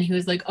 and then he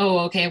was like, oh,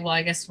 okay, well,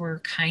 I guess we're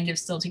kind of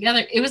still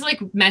together. It was like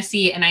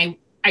messy. And I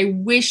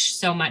wish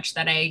so much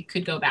that I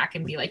could go back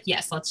and be like,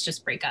 yes, let's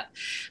just break up.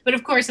 But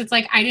of course, it's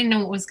like, I didn't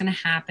know what was going to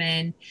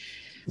happen.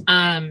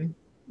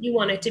 You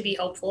wanted to be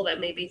hopeful that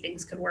maybe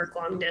things could work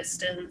long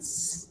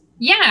distance.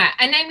 Yeah.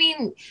 And I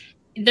mean,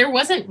 there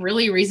wasn't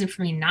really a reason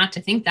for me not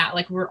to think that.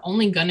 Like, we're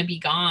only going to be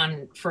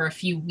gone for a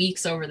few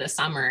weeks over the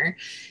summer.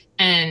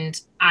 And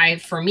I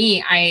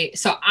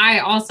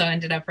also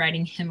ended up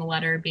writing him a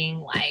letter being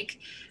like,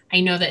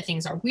 I know that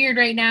things are weird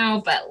right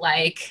now, but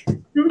like,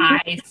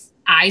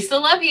 I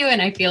still love you.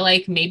 And I feel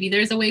like maybe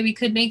there's a way we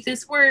could make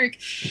this work.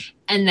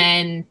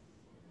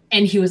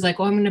 And he was like,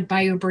 well, I'm going to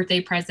buy you a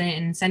birthday present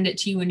and send it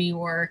to you in New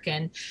York.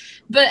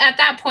 But at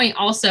that point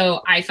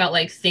also, I felt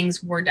like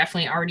things were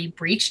definitely already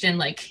breached. And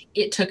like,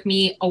 it took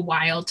me a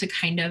while to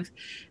kind of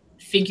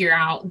figure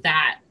out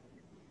that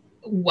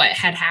what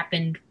had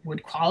happened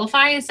would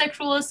qualify as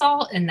sexual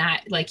assault and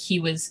that like he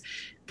was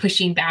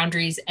pushing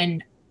boundaries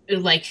and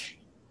like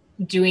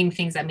doing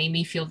things that made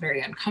me feel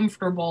very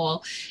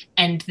uncomfortable.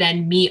 And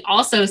then me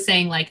also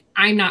saying like,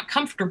 I'm not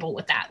comfortable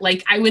with that.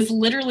 Like I was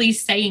literally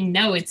saying,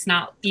 no, it's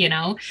not, you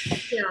know?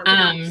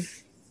 Yeah.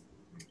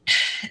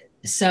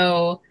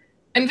 So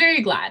I'm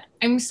very glad.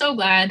 I'm so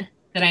glad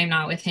that I'm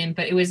not with him,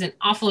 but it was an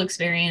awful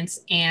experience.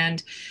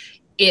 And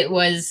it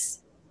was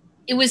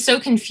so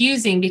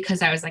confusing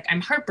because I was like,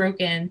 I'm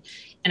heartbroken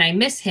and I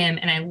miss him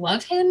and I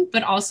love him,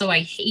 but also I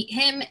hate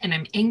him and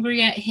I'm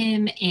angry at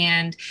him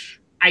and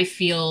I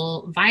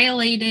feel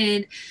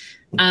violated.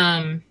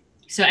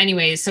 So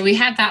anyways, so we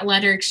had that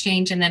letter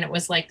exchange and then it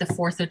was like the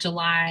 4th of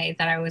July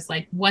that I was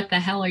like, what the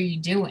hell are you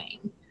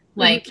doing?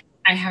 Like,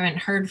 I haven't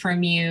heard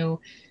from you.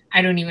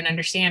 I don't even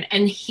understand.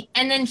 And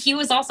then he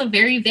was also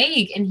very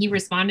vague and he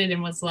responded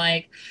and was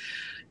like,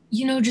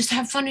 you know, just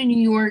have fun in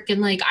New York.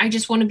 And like, I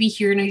just want to be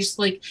here and I just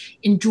like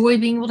enjoy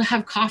being able to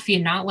have coffee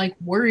and not like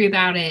worry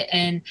about it.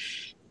 And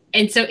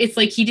so it's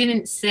like, he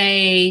didn't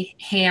say,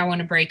 hey, I want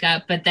to break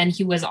up. But then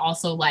he was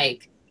also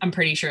like, I'm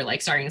pretty sure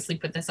like starting to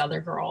sleep with this other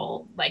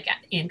girl, like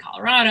in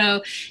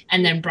Colorado,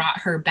 and then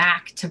brought her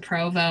back to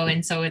Provo.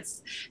 And so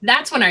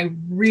that's when I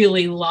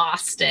really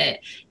lost it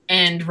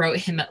and wrote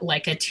him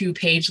like a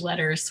 2-page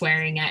letter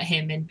swearing at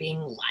him and being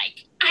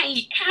like,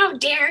 how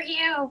dare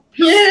you?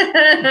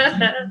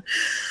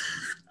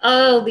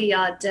 Oh, the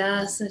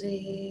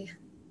audacity.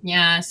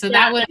 Yeah. So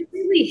that was, I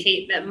really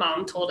hate that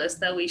Mom told us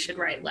that we should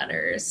write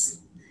letters.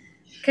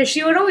 Because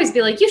she would always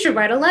be like, you should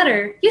write a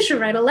letter. You should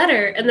write a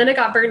letter. And then it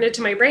got burned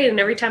into my brain. And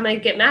every time I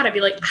get mad, I'd be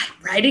like,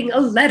 I'm writing a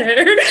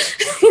letter.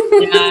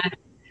 Yeah.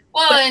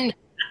 Well, and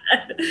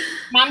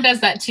Mom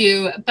does that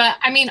too. But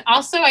I mean,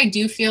 also, I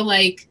do feel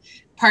like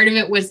part of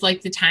it was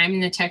like the time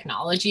and the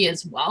technology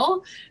as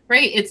well,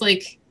 right? It's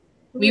like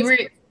we were.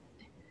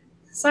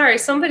 Sorry,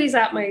 somebody's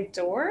at my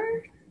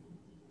door.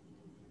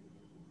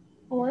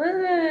 What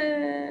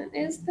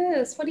is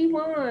this? What do you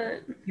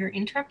want? You're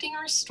interrupting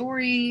our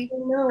story. I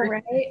know,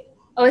 right?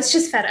 Oh, it's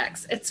just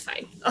FedEx. It's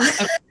fine.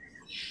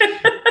 Okay.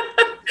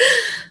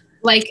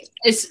 Like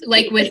it's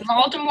like with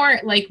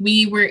Voldemort, like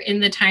we were in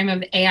the time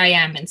of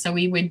AIM, and so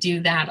we would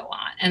do that a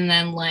lot. And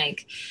then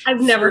like I've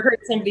never heard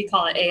somebody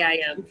call it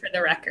AIM for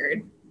the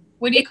record.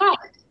 What do you call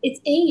it? It's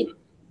AIM.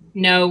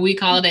 No, we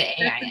called it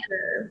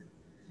AIM.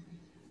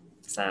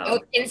 So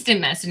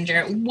instant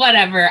messenger,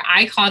 whatever.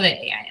 I called it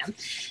AIM.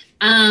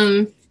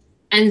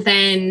 And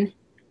then,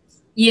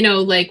 you know,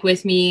 like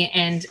with me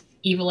and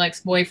evil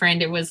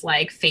ex-boyfriend, it was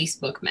like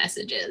Facebook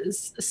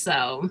messages.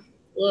 So,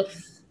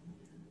 oof.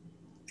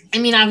 I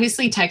mean,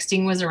 obviously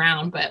texting was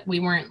around, but we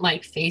weren't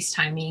like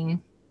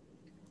FaceTiming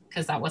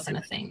because that wasn't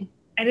a thing.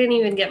 I didn't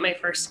even get my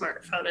first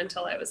smartphone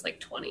until I was like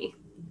 20.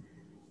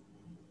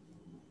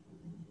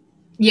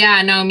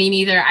 Yeah, no, me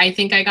neither. I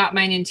think I got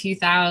mine in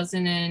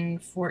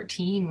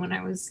 2014 when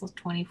I was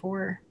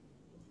 24.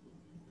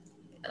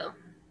 Oh.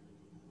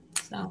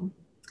 So,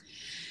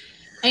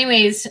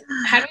 Anyways,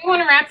 how do we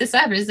want to wrap this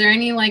up? Is there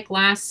any like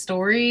last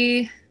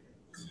story?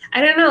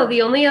 I don't know.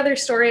 The only other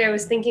story I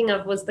was thinking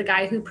of was the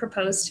guy who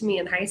proposed to me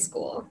in high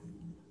school.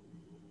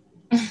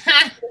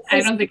 I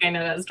don't think I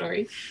know that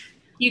story.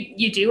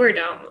 You do or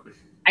don't?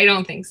 I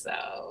don't think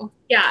so.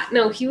 Yeah,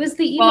 no, he was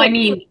the emo. Well, I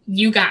mean,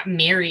 you got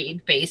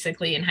married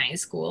basically in high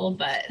school,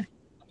 but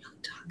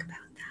don't talk about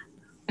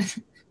that.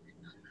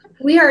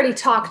 We already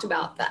talked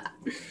about that.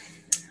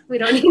 We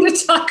don't need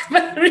to talk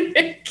about it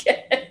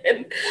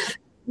again.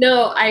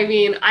 No, I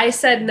mean, I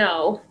said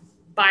no,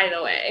 by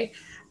the way.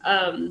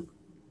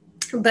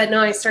 But no,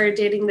 I started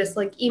dating this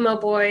like emo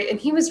boy, and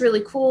he was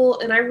really cool,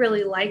 and I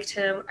really liked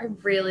him.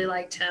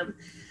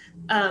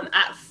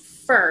 At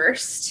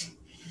first,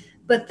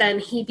 but then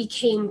he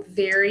became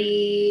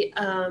very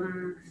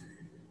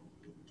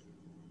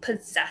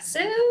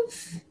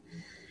possessive,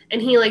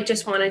 and he like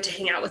just wanted to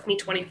hang out with me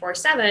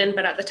 24/7.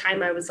 But at the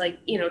time I was like,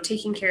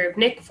 taking care of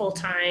Nick full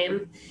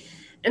time.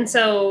 And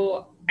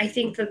so I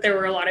think that there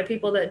were a lot of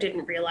people that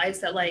didn't realize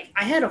that like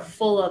I had a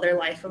full other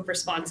life of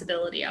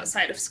responsibility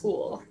outside of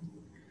school.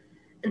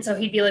 And so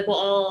he'd be like,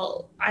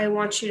 well, I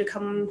want you to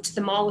come to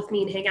the mall with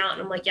me and hang out.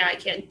 And I'm like, yeah, I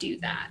can't do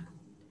that.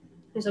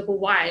 He's like, well,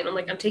 why? And I'm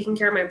like, I'm taking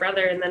care of my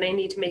brother, and then I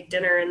need to make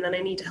dinner, and then I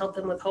need to help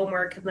him with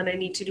homework, and then I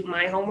need to do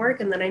my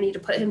homework, and then I need to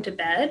put him to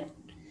bed.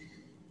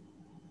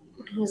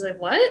 He's like,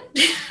 what?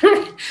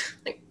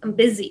 Like, I'm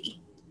busy.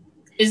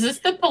 Is this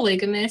the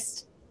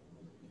polygamist?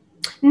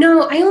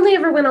 No, I only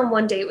ever went on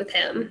one date with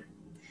him.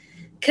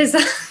 Because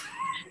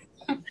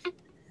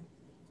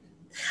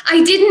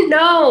I didn't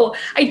know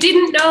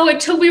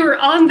until we were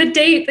on the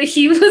date that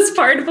he was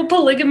part of a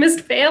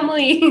polygamist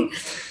family.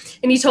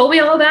 And he told me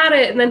all about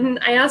it. And then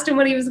I asked him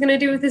what he was going to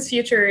do with his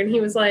future. And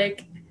he was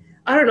like,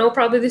 I don't know,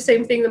 probably the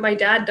same thing that my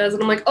dad does.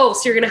 And I'm like, oh,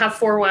 so you're going to have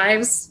 4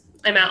 wives?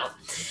 I'm out.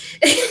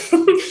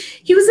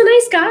 He was a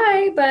nice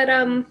guy, but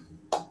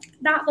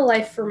not the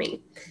life for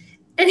me.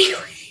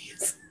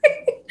 Anyways.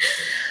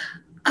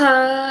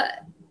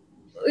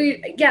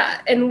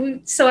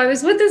 So I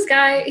was with this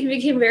guy. He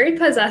became very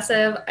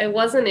possessive. I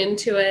wasn't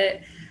into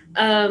it.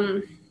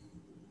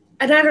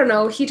 And I don't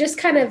know, he just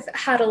kind of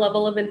had a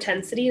level of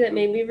intensity that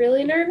made me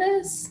really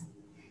nervous.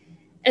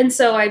 And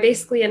so I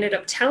basically ended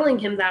up telling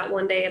him that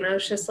one day, and I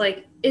was just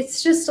like,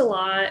 it's just a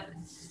lot.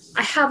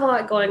 I have a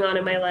lot going on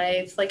in my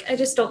life. Like, I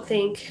just don't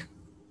think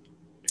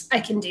I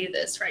can do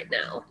this right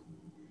now.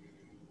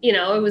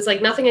 It was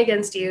like nothing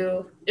against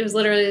you. It was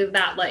literally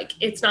that, like,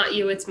 it's not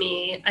you, it's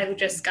me. I've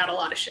just got a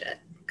lot of shit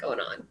going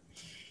on.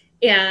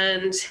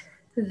 And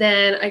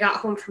then I got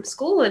home from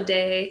school one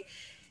day,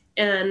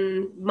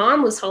 and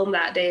Mom was home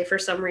that day for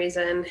some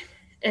reason.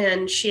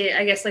 And she,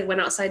 I guess, like went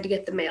outside to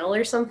get the mail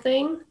or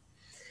something.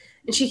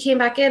 And she came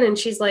back in and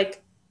she's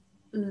like,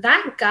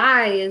 that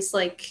guy is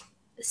like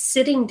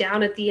sitting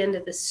down at the end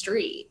of the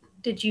street.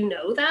 Did you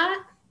know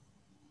that?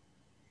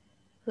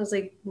 I was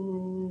like,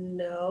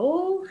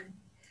 no.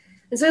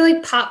 And so I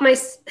like popped my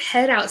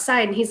head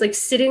outside, and he's like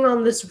sitting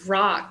on this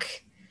rock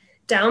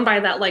down by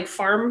that like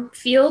farm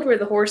field where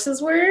the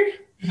horses were.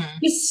 Mm-hmm.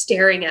 He's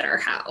staring at our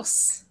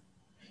house.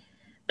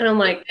 And I'm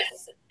like,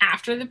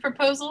 after the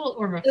proposal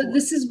or before?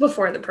 This is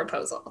before the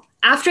proposal.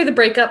 After the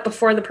breakup,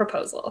 before the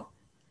proposal.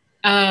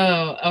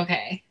 Oh,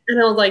 okay. And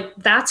I was like,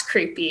 that's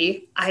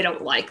creepy. I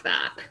don't like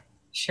that.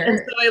 Sure. And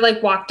so I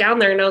like walked down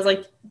there, and I was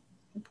like,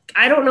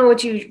 I don't know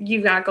what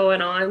you got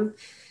going on,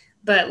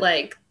 but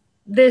like,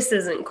 this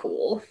isn't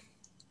cool.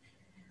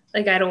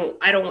 Like, I don't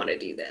want to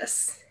do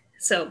this.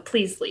 So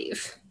please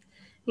leave.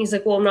 And he's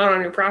like, well, I'm not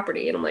on your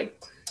property. And I'm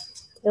like,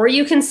 or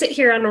you can sit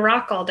here on a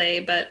rock all day,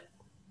 but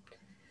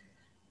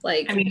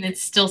like, I mean,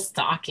 it's still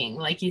stalking.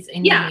 Like, he's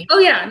in. Yeah. Oh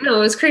yeah. No, it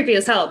was creepy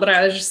as hell, but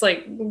I was just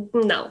like,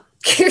 no.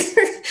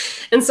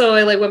 And so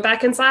I like went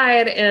back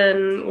inside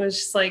and was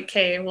just like,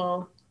 okay,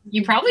 well,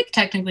 you probably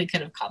technically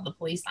could have called the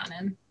police on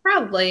him.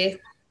 Probably.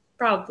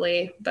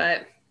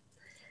 But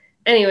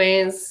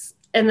anyways,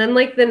 and then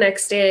like the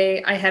next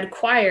day I had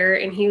choir,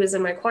 and he was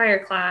in my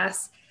choir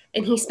class,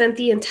 and he spent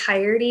the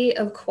entirety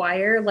of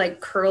choir like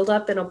curled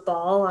up in a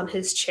ball on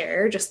his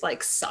chair, just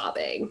like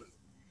sobbing.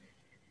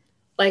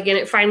 Like, and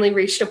it finally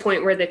reached a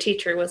point where the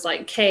teacher was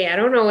like, hey, I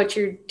don't know what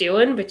you're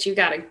doing, but you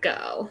gotta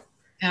go.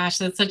 Gosh,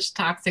 that's such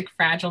toxic,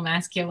 fragile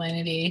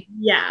masculinity.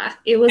 Yeah,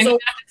 it was. I mean, not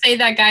to say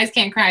that guys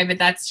can't cry, but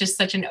that's just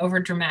such an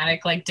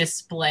overdramatic like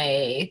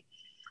display.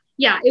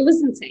 Yeah, it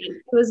was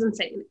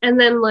insane. And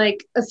then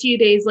like a few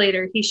days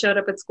later, he showed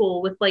up at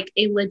school with like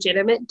a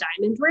legitimate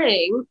diamond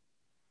ring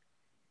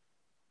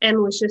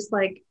and was just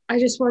like, I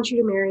just want you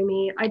to marry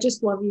me. I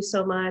just love you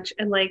so much.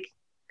 And like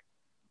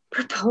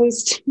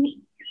proposed to me.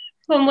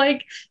 So I'm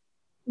like,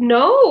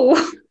 no.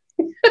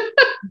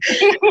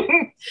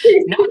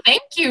 No,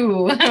 thank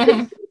you.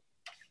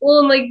 Well,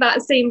 and like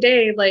that same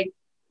day, like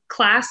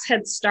class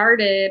had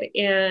started,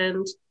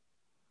 and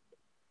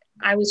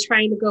I was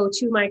trying to go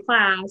to my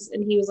class,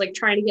 and he was like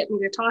trying to get me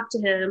to talk to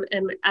him.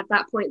 And at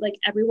that point, like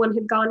everyone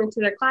had gone into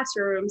their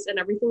classrooms and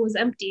everything was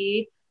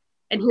empty.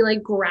 And he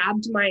like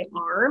grabbed my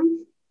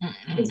arm.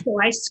 Mm-mm. And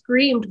so I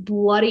screamed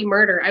bloody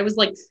murder. I was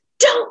like,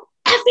 don't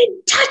effing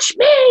touch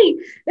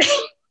me.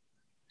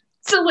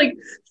 So like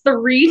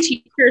 3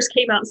 teachers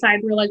came outside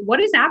and were like, what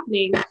is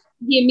happening?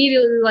 He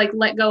immediately like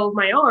let go of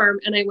my arm,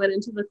 and I went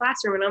into the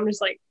classroom, and I'm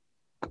just like,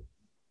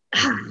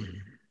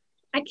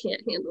 I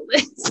can't handle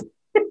this.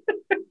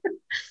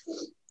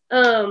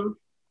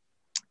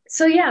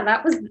 So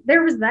yeah,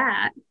 there was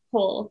that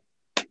whole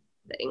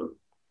thing.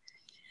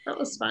 That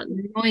was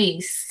fun.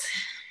 Nice.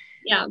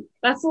 Yeah,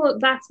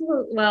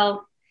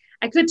 well,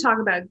 I could talk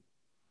about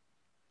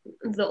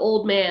the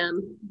old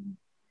man.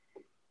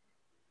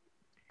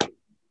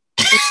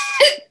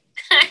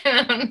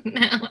 I don't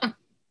know.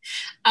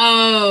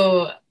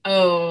 Oh,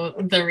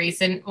 the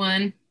recent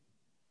one.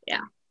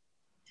 Yeah.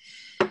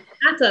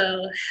 That's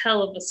a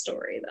hell of a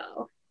story,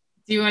 though.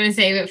 Do you want to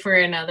save it for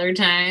another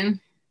time?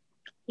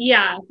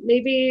 Yeah,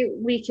 maybe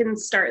we can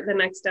start the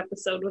next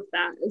episode with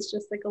that. It's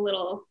just like a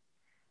little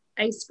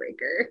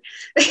icebreaker.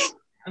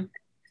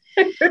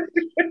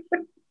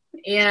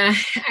 Yeah,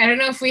 I don't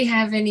know if we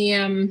have any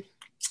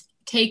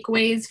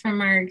takeaways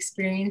from our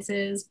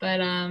experiences, but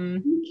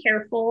be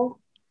careful.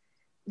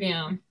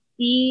 Yeah.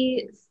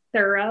 Be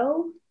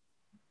thorough.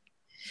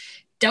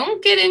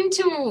 Don't get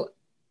into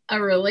a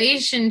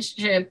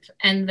relationship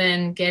and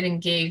then get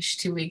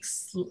engaged 2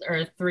 weeks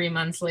or 3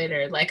 months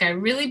later. Like, I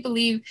really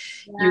believe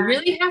you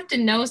really have to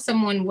know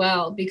someone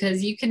well,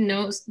 because you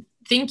can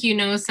think you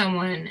know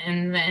someone,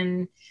 and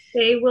then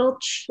they will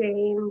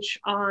change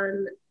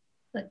on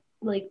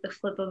like the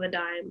flip of a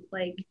dime.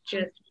 Like,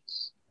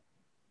 just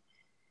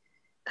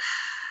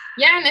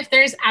yeah. And if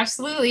there's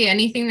absolutely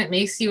anything that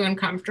makes you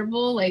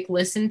uncomfortable, like,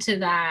 listen to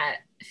that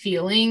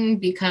feeling,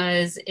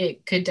 because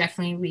it could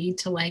definitely lead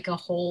to like a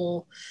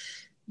whole,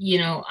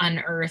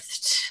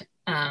 unearthed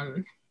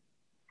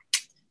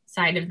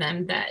side of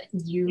them that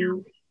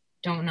you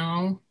don't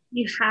know.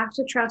 You have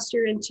to trust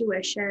your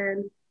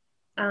intuition.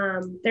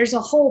 There's a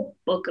whole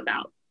book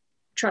about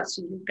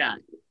trusting your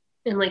gut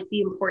and like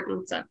the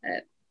importance of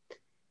it.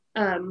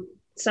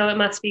 So it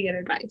must be good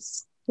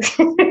advice.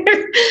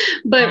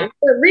 but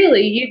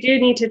really, you do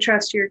need to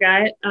trust your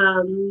gut.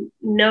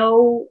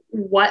 Know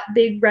what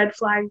big red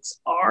flags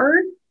are,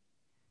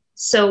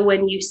 so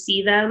when you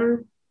see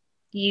them,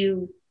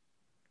 you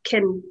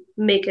can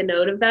make a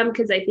note of them.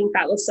 Because I think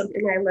that was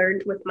something I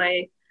learned with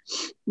my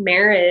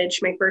marriage.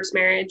 My first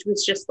marriage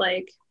was just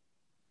like,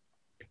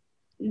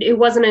 it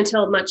wasn't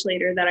until much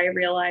later that I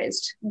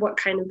realized what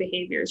kind of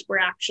behaviors were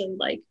actually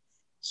like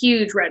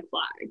huge red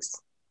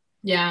flags.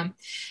 Yeah.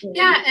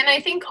 And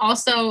I think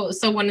also,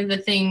 so one of the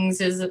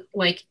things is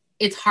like,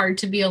 it's hard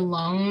to be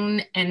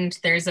alone, and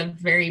there's a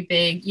very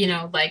big,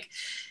 like,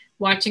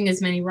 watching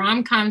as many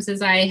rom-coms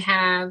as I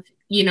have,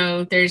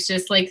 there's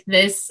just like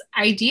this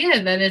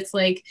idea that it's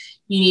like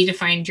you need to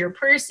find your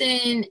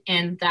person,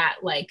 and that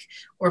like,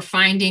 or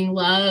finding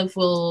love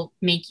will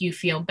make you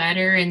feel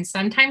better. And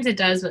sometimes it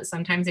does, but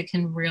sometimes it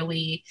can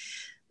really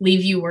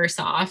leave you worse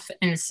off.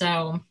 And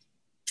so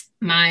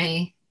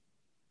my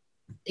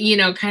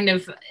kind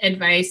of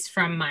advice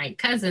from my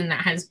cousin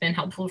that has been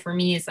helpful for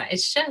me is that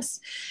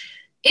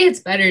it's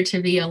better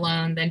to be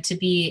alone than to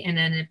be in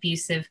an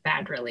abusive,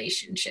 bad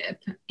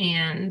relationship.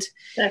 And,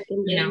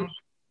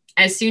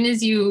 as soon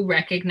as you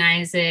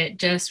recognize it,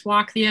 just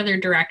walk the other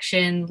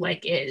direction.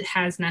 Like, it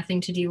has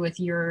nothing to do with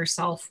your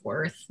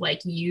self-worth.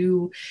 Like,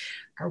 you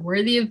are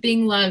worthy of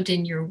being loved,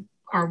 and you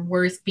are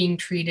worth being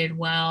treated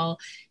well.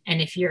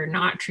 And if you're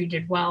not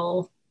treated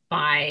well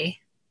by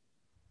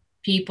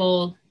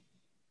people,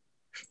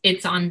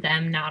 it's on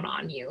them, not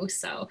on you.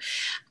 So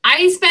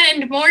I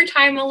spend more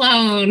time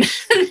alone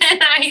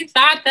than I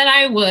thought that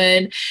I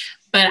would,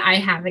 but I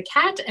have a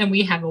cat and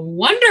we have a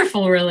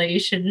wonderful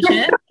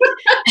relationship.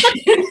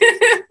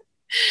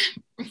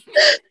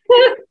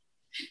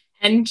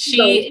 And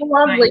she is a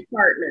lovely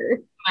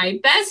partner, my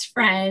best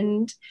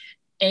friend,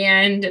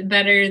 and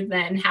better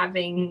than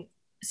having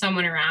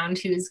someone around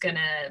who's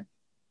gonna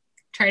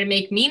try to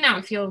make me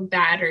not feel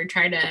bad or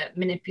try to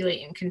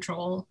manipulate and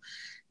control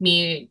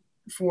me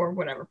for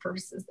whatever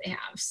purposes they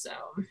have. So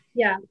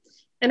yeah.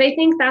 And I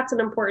think that's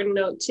an important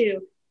note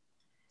too.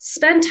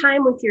 Spend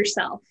time with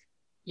yourself.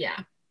 Yeah.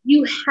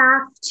 You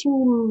have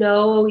to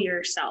know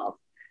yourself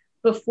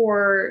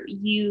before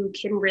you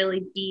can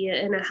really be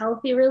in a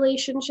healthy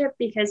relationship,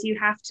 because you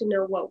have to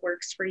know what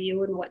works for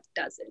you and what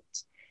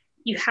doesn't.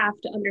 You have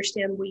to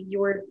understand what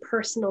your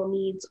personal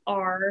needs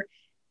are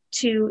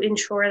to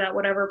ensure that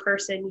whatever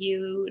person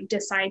you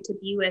decide to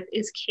be with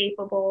is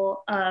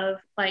capable of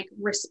like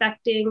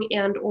respecting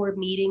and or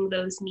meeting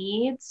those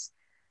needs.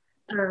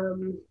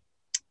 Because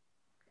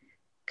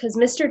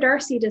Mr.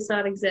 Darcy does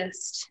not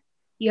exist.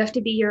 You have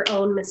to be your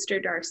own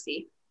Mr.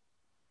 Darcy.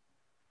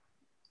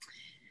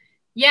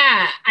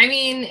 Yeah, I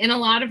mean, in a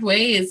lot of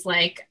ways,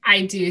 like,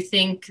 I do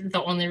think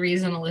the only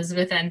reason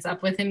Elizabeth ends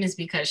up with him is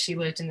because she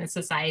lived in a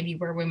society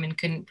where women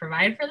couldn't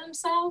provide for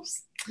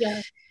themselves.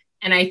 Yeah.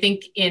 And I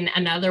think in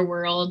another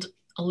world,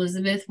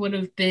 Elizabeth would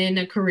have been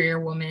a career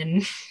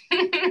woman.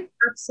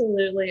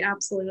 Absolutely,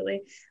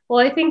 absolutely.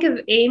 Well, I think of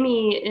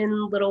Amy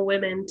in Little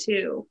Women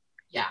too.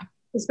 Yeah.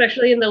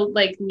 Especially in the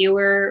like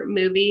newer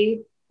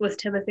movie with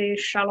Timothée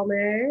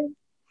Chalamet.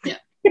 Yeah.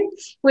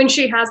 when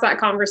she has that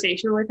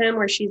conversation with him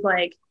where she's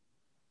like,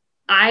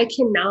 I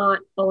cannot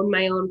own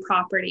my own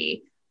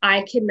property.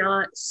 I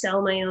cannot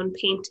sell my own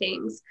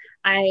paintings.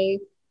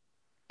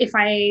 If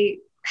I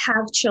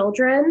have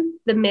children,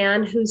 the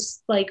man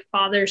who's like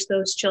fathers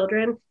those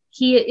children,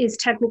 he is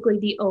technically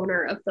the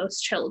owner of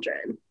those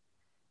children.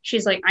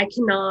 She's like, I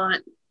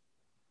cannot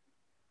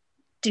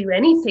do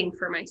anything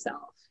for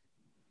myself.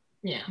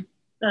 Yeah.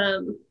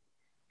 And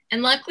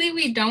luckily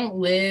we don't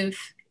live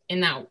in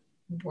that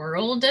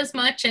world as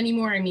much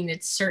anymore. I mean,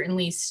 it's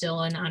certainly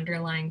still an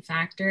underlying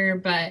factor,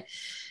 but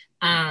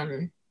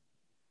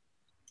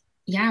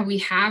yeah, we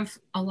have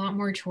a lot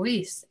more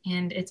choice,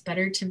 and it's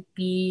better to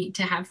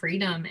have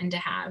freedom and to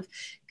have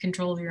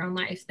control of your own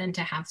life than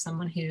to have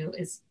someone who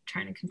is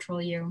trying to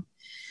control you.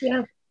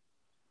 Yeah.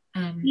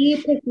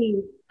 Be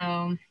picky.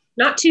 Oh,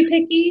 not too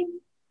picky,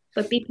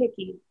 but be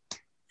picky.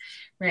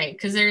 Right,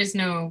 because there is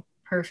no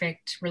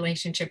perfect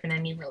relationship, and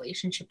any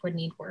relationship would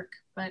need work.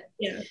 But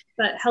yeah,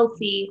 but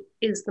healthy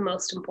is the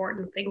most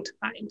important thing to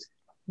find.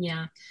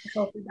 Yeah.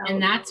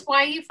 And that's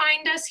why you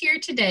find us here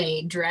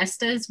today,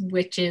 dressed as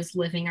witches,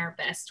 living our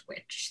best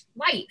witch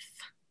life.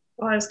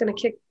 Oh, I was going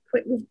to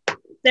quick.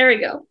 There we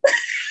go.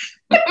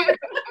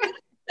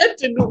 That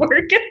didn't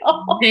work at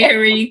all.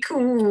 Very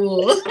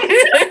cool.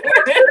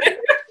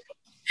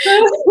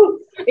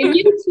 And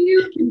you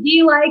too can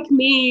be like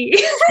me.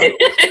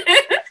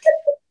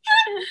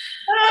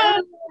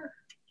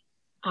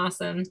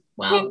 Awesome.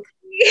 Well,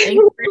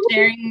 thanks for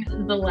sharing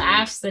the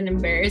laughs and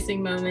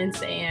embarrassing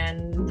moments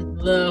and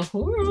the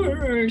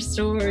horror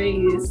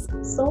stories.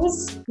 So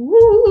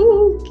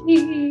spooky.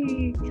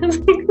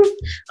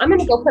 I'm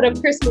gonna go put up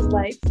Christmas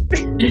lights.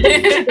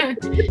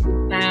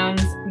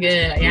 Sounds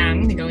good. Yeah,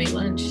 I'm gonna go eat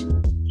lunch.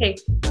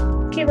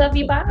 Okay, love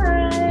you.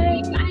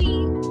 Bye. Bye.